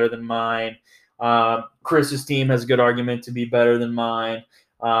team is better than mine. Chris's team has a good argument to be better than mine.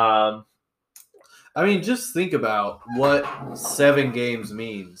 Just think about what 7 games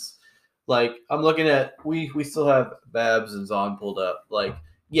means. Like, I'm looking at, we still have Babs and Zon pulled up. Like,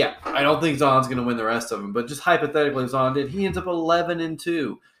 yeah, I don't think Zon's going to win the rest of them, but just hypothetically, Zon did. He ends up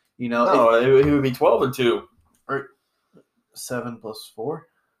 11-2. No, he would be 12-2. Or 7 + 4.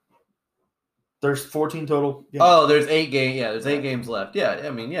 There's 14 total. Yeah. Oh, there's 8 games. Yeah, there's 8 games left. Yeah, I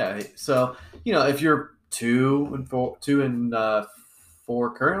mean, yeah. So if you're 2-4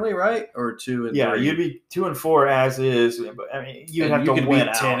 4 currently, right? Or 2 and Yeah, 3? you'd be 2 and 4 as is. But I mean, you'd And have you to could win be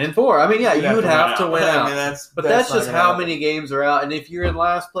out. 10 and 4. I mean, yeah, you would have to win out. I mean, that's That's not just gonna how happen. many games are out. And if you're in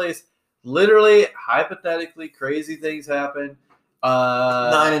last place, literally, hypothetically, crazy things happen.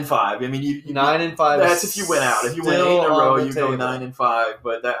 9 and 5. I mean, you 9 and 5. That's if you win out. If you win 8 still in a on row, the you go table. 9 and 5.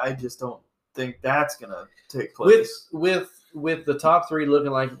 But I just don't think that's gonna take place. With the top 3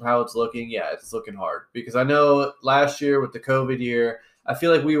 looking like how it's looking, yeah, it's looking hard. Because I know last year with the COVID year, I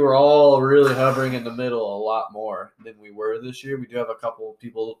feel like we were all really hovering in the middle a lot more than we were this year. We do have a couple of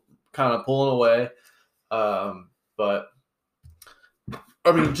people kind of pulling away. But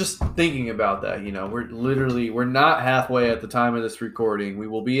I mean, just thinking about that, we're not halfway at the time of this recording. We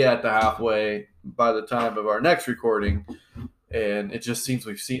will be at the halfway by the time of our next recording, and it just seems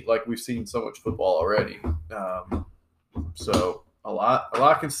we've seen so much football already. So a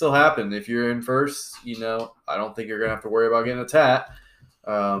lot can still happen if you're in first. I don't think you're gonna have to worry about getting a tat.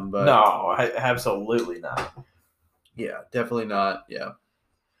 But No, absolutely not. yeah, definitely not. Yeah.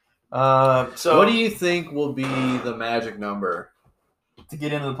 So What do you think will be the magic number to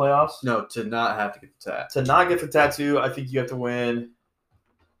get into the playoffs? No, to not have to get the tat. To not get the tattoo, I think you have to win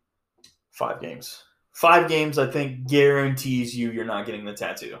 5 games. 5 games, I think, guarantees you're not getting the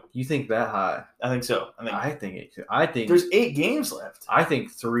tattoo. You think that high? I think so. I think there's 8 games left. I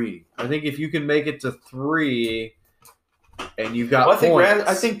think 3. I think if you can make it to 3, and you've got points.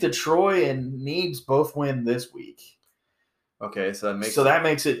 I think Detroit and Neebs both win this week. Okay, so that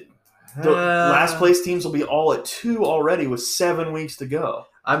makes it. The last place teams will be all at 2 already with 7 weeks to go.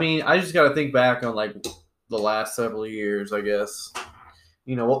 I mean, I just got to think back on like the last several years, I guess.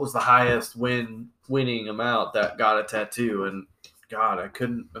 What was the highest winning amount that got a tattoo? And God, I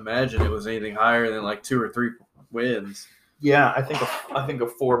couldn't imagine it was anything higher than like 2 or 3 wins. Yeah, I think a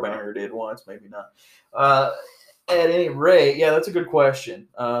 4-banger did once, maybe not. At any rate, yeah, that's a good question.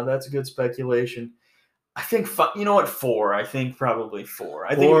 That's a good speculation. I think 4. I think probably 4.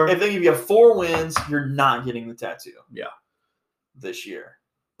 I think if you have 4 wins, you're not getting the tattoo. Yeah, this year.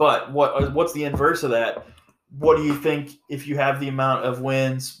 But what's the inverse of that? What do you think if you have the amount of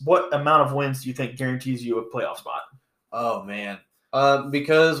wins? What amount of wins do you think guarantees you a playoff spot? Oh man,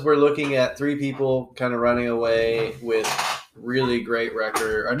 because we're looking at 3 people kind of running away with really great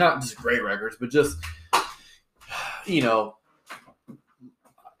record, or not just great records, but just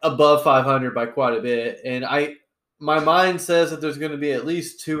above 500 by quite a bit. And my mind says that there's going to be at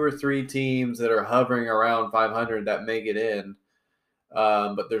least 2 or 3 teams that are hovering around 500 that may get in.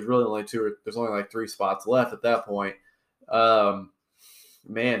 But there's really only there's only like 3 spots left at that point.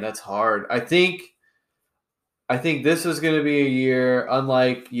 Man, that's hard. I think this is going to be a year,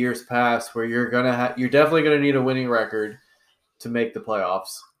 unlike years past, where you're definitely going to need a winning record to make the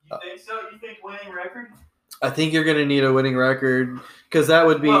playoffs. You think so? You think winning record? I think you're going to need a winning record because that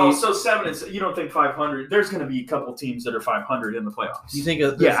would be. Well, so 7 you don't think 500? There's going to be a couple teams that are 500 in the playoffs. You think?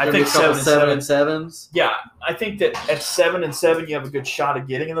 I think 7 and 7s. Yeah, I think that at 7 and 7 you have a good shot of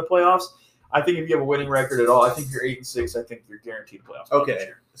getting in the playoffs. I think if you have a winning record at all, I think you're 8 and 6. I think you're guaranteed playoffs. Okay,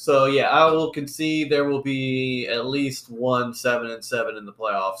 so yeah, I will concede there will be at least one 7 and 7 in the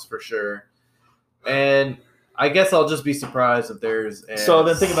playoffs for sure, and I guess I'll just be surprised if there's. So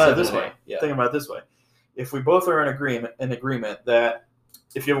then think about it this 7 way. Yeah. Think about it this way. If we both are in agreement that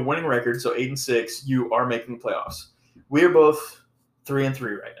if you have a winning record, so 8 and 6, you are making the playoffs. We are both 3 and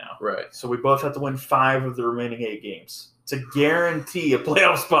 3 right now. Right. So we both have to win 5 of the remaining 8 games to guarantee a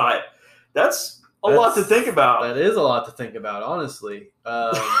playoff spot. That's a lot to think about. That is a lot to think about, honestly.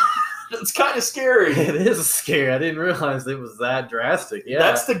 It's kind of scary. It is scary. I didn't realize it was that drastic. Yeah.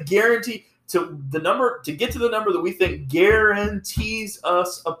 That's the guarantee to get to the number that we think guarantees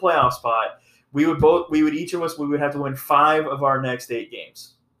us a playoff spot. We would each of us have to win 5 of our next 8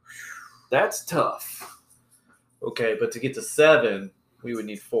 games. That's tough. Okay, but to get to 7, we would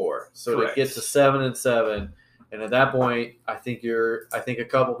need 4. So Correct. To get to 7 and 7, and at that point, I think a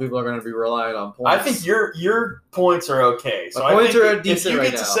couple people are going to be relying on points. I think your points are okay. So my points are decent if you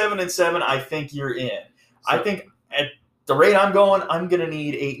right get to now. 7 and 7, I think you're in. So, I think at the rate I'm going, I'm going to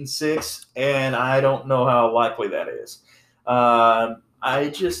need 8 and 6, and I don't know how likely that is. I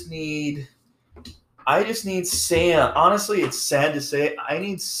just need Sam. Honestly, it's sad to say, I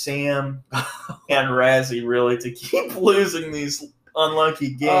need Sam and Razzy really to keep losing these unlucky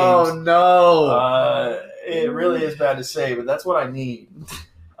games. Oh no! It really is bad to say, but that's what I need.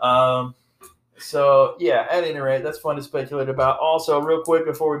 So yeah, at any rate, that's fun to speculate about. Also, real quick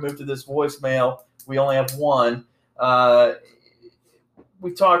before we move to this voicemail, we only have one.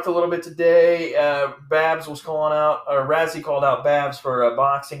 We talked a little bit today. Babs was calling out, or Razzy called out Babs for a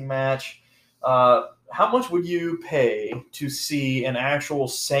boxing match. how much would you pay to see an actual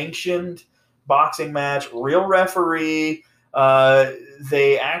sanctioned boxing match, real referee?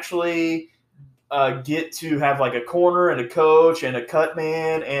 They actually get to have like a corner and a coach and a cut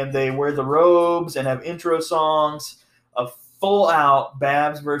man, and they wear the robes and have intro songs. A full out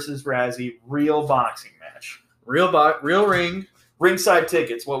Babs versus Razzy real boxing match. Real ring. Ringside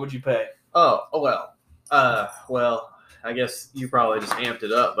tickets. What would you pay? Oh well. Well, I guess you probably just amped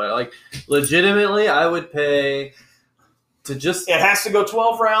it up, but like legitimately, I would pay to just. It has to go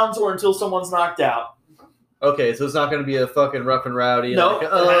 12 rounds or until someone's knocked out. Okay, so it's not going to be a fucking rough and rowdy. No, like,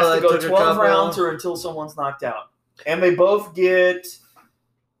 it has to go took a 12 couple. rounds or until someone's knocked out. And they both get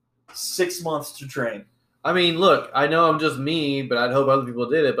 6 months to train. I mean, look, I know I'm just me, but I'd hope other people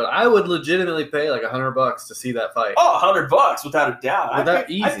did it. But I would legitimately pay like $100 to see that fight. Oh, $100 without a doubt. I'd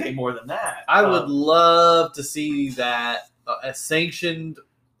Easy. pay more than that. I would love to see that a sanctioned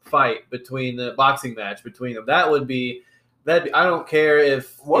fight between the boxing match between them. That would be. I don't care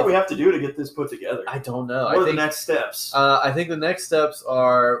if. What do we have to do to get this put together? I don't know. What are the next steps? I think the next steps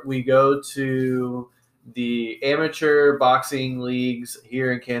are we go to the amateur boxing leagues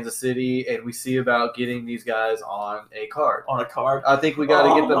here in Kansas City, and we see about getting these guys on a card. On a card? I think we got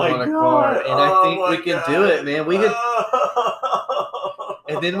to get them on a card, and I think we can do it, man. We could,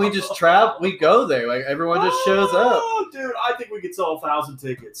 and then we just travel. We go there, like everyone just shows up. Oh, dude, I think we could sell 1,000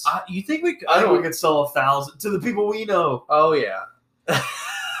 tickets. You think we? I think we could sell 1,000 to the people we know. Oh yeah.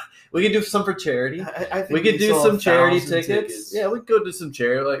 We could do some for charity. I think we could do some charity tickets. Yeah, we could go do some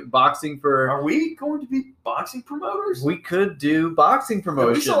charity, like boxing for. Are we going to be boxing promoters? We could do boxing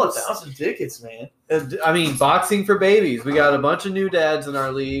promotions. We sell 1,000 tickets, man. I mean, boxing for babies. We got a bunch of new dads in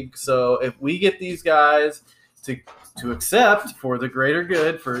our league, so if we get these guys to accept for the greater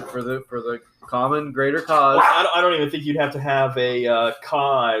good, for the common greater cause. Well, I don't even think you'd have to have a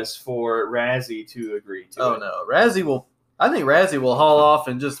cause for Razzy to agree to. Oh no, Razzy will. I think Razzy will haul off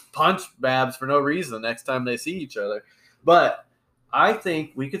and just punch Babs for no reason next time they see each other. But I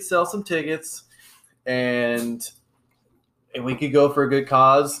think we could sell some tickets and we could go for a good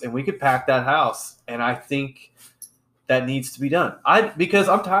cause and we could pack that house. And I think that needs to be done. Because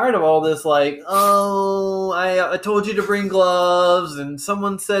I'm tired of all this like, oh, I told you to bring gloves and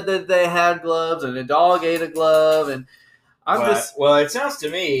someone said that they had gloves and a dog ate a glove and Well, it sounds to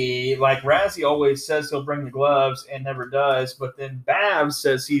me like Razzy always says he'll bring the gloves and never does, but then Babs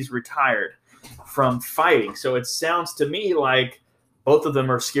says he's retired from fighting. So it sounds to me like both of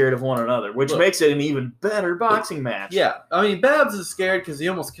them are scared of one another, which makes it an even better boxing match. Yeah, I mean, Babs is scared because he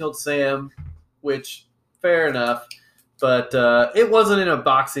almost killed Sam, which, fair enough, but it wasn't in a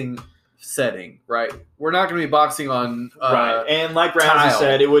boxing setting, right? We're not going to be boxing on right. And like Razzy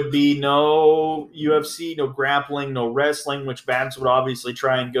said, it would be no UFC, no grappling, no wrestling, which Babs would obviously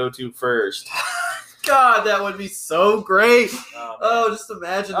try and go to first. God, that would be so great. Oh, just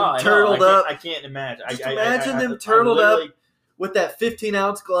imagine them turtled up. I can't imagine. Just imagine them turtled up with that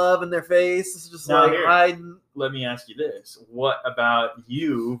 15-ounce glove in their face. It's just like hiding. Let me ask you this. What about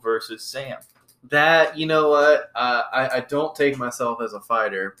you versus Sam? That, you know what? I don't take myself as a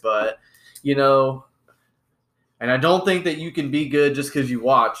fighter, but you know, and I don't think that you can be good just because you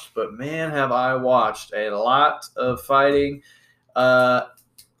watched, but man, have I watched a lot of fighting.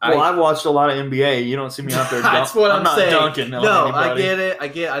 I've watched a lot of NBA. You don't see me out there. That's what I'm not saying. Dunking No, I get it.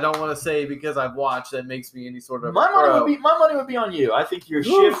 I don't want to say because I've watched that makes me any sort of. My money would be on you. I think you're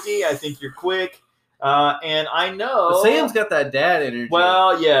shifty. I think you're quick. And I know but Sam's got that dad energy.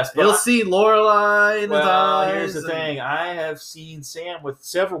 Well, yes, but he'll see Lorelai in his eyes. Here's the thing: I have seen Sam with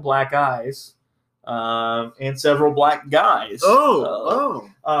several black eyes, and several black guys.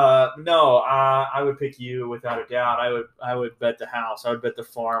 No, I would pick you without a doubt. I would bet the house. I would bet the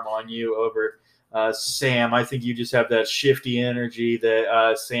farm on you over Sam. I think you just have that shifty energy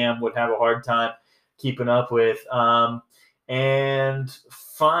that Sam would have a hard time keeping up with. And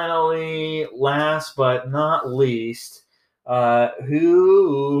finally, last but not least, what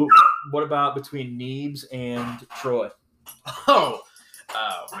about between Neebs and Troy? Oh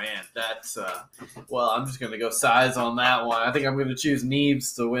man, that's well, I'm just gonna go size on that one. I think I'm gonna choose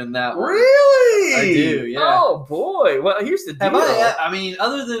Neebs to win that one. Really? I do, yeah. Oh boy. Well, here's the deal. I mean,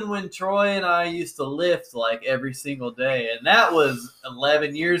 other than when Troy and I used to lift like every single day, and that was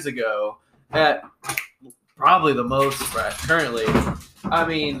 11 years ago. At probably the most currently. I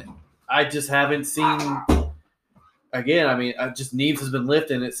mean, I just haven't seen. Again, I mean, just Neebs has been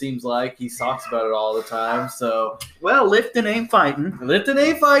lifting. It seems like he talks about it all the time. So, well, lifting ain't fighting.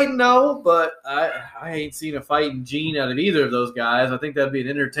 No. But I ain't seen a fighting gene out of either of those guys. I think that'd be an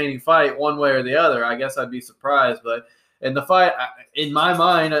entertaining fight, one way or the other. I guess I'd be surprised, but And the fight, in my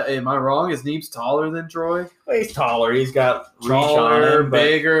mind, am I wrong? Is Neebs taller than Troy? Well, he's taller. He's got reach on Taller, him. But...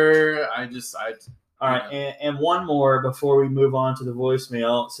 bigger. All right, and one more before we move on to the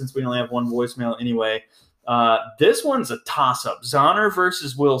voicemail, since we only have one voicemail anyway. This one's a toss-up. Zahner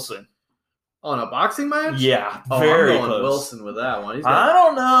versus Wilson. On a boxing match? Yeah, I'm very going close. Wilson with that one. I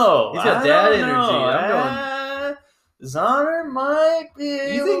don't know. He's got dad energy. I'm going. Zahner might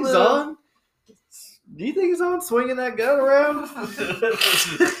be. You think Zahn? Do you think Zahn's swinging that gun around?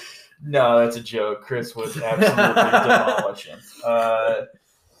 No, that's a joke. Chris would absolutely demolish him.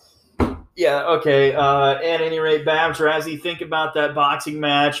 Yeah, okay. At any rate, Babs, Razzy, think about that boxing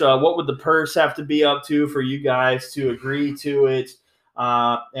match. What would the purse have to be up to for you guys to agree to it?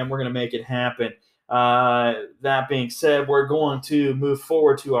 And we're going to make it happen. That being said, we're going to move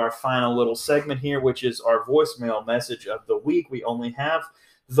forward to our final little segment here, which is our voicemail message of the week. We only have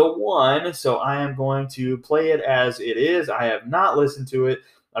the one, so I am going to play it as it is. I have not listened to it.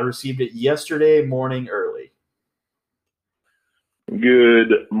 I received it yesterday morning early.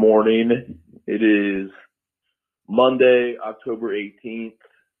 Good morning. It is Monday, October 18th.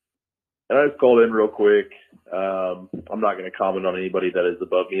 And I just called in real quick. I'm not going to comment on anybody that is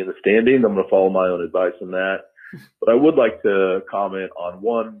above me in the standings. I'm going to follow my own advice on that. But I would like to comment on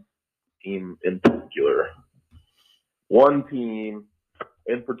one team in particular. One team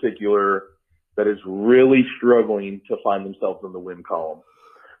in particular that is really struggling to find themselves in the win column.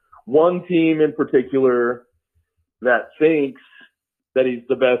 One team in particular that thinks that he's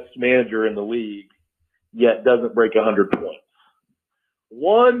the best manager in the league, yet doesn't break 100 points.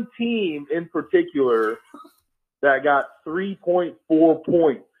 One team in particular that got 3.4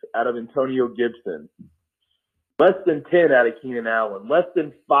 points out of Antonio Gibson, less than 10 out of Keenan Allen, less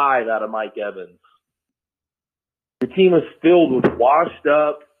than 5 out of Mike Evans. The team is filled with washed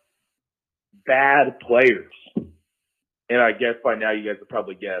up, bad players. And I guess by now you guys have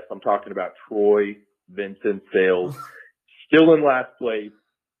probably guessed. I'm talking about Troy, Vincent, Sales, still in last place.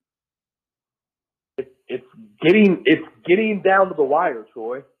 It's getting down to the wire,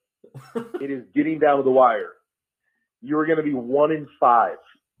 Troy. It is getting down to the wire. You are going to be 1-5.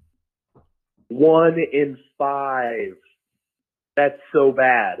 1-5. That's so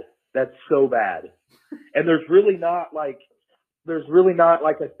bad. That's so bad. And there's really not like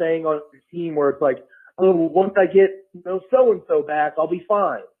a saying on the team where it's like, oh, once I get so and so back, I'll be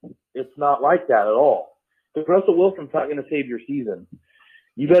fine. It's not like that at all. Because Russell Wilson's not going to save your season.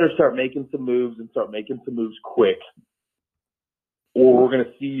 You better start making some moves and start making some moves quick. Or we're going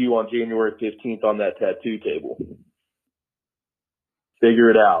to see you on January 15th on that tattoo table. Figure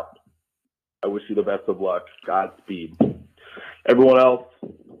it out. I wish you the best of luck. Godspeed. Everyone else,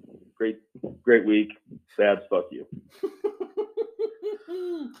 great week. Babs, fuck you.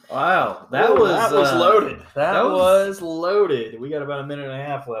 Wow, that was loaded. That was loaded. We got about a minute and a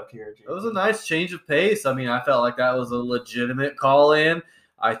half left here. It was a nice change of pace. I mean, I felt like that was a legitimate call in.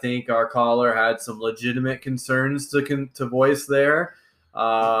 I think our caller had some legitimate concerns to voice there.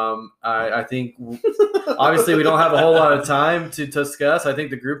 I think obviously we don't have a whole lot of time to discuss. I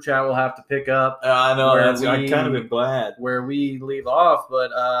think the group chat will have to pick up. I know. I'm kind of glad where we leave off, but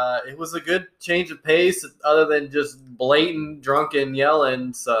it was a good change of pace, other than just blatant drunken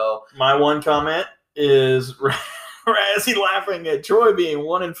yelling. So my one comment is Razzy laughing at Troy being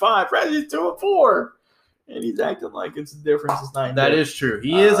 1-5. Razzy's 2-4. And he's acting like it's the difference is 9. That is true.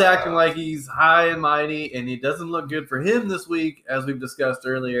 He is acting like he's high and mighty, and it doesn't look good for him this week, as we've discussed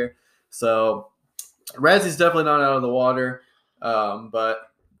earlier. So Razzy's definitely not out of the water. But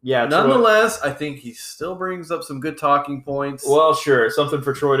yeah, nonetheless, Troy, I think he still brings up some good talking points. Well, sure. Something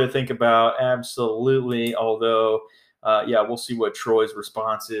for Troy to think about. Absolutely. Although, we'll see what Troy's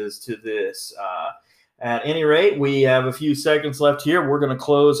response is to this. At any rate, we have a few seconds left here. We're going to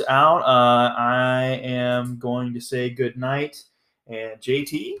close out. I am going to say good night. And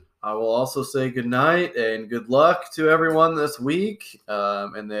JT? I will also say good night and good luck to everyone this week.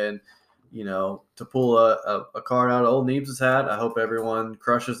 And then, to pull a card out of old Neebs' hat, I hope everyone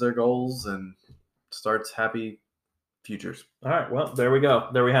crushes their goals and starts happy futures. All right. Well, there we go.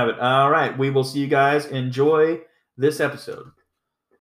 There we have it. All right. We will see you guys. Enjoy this episode.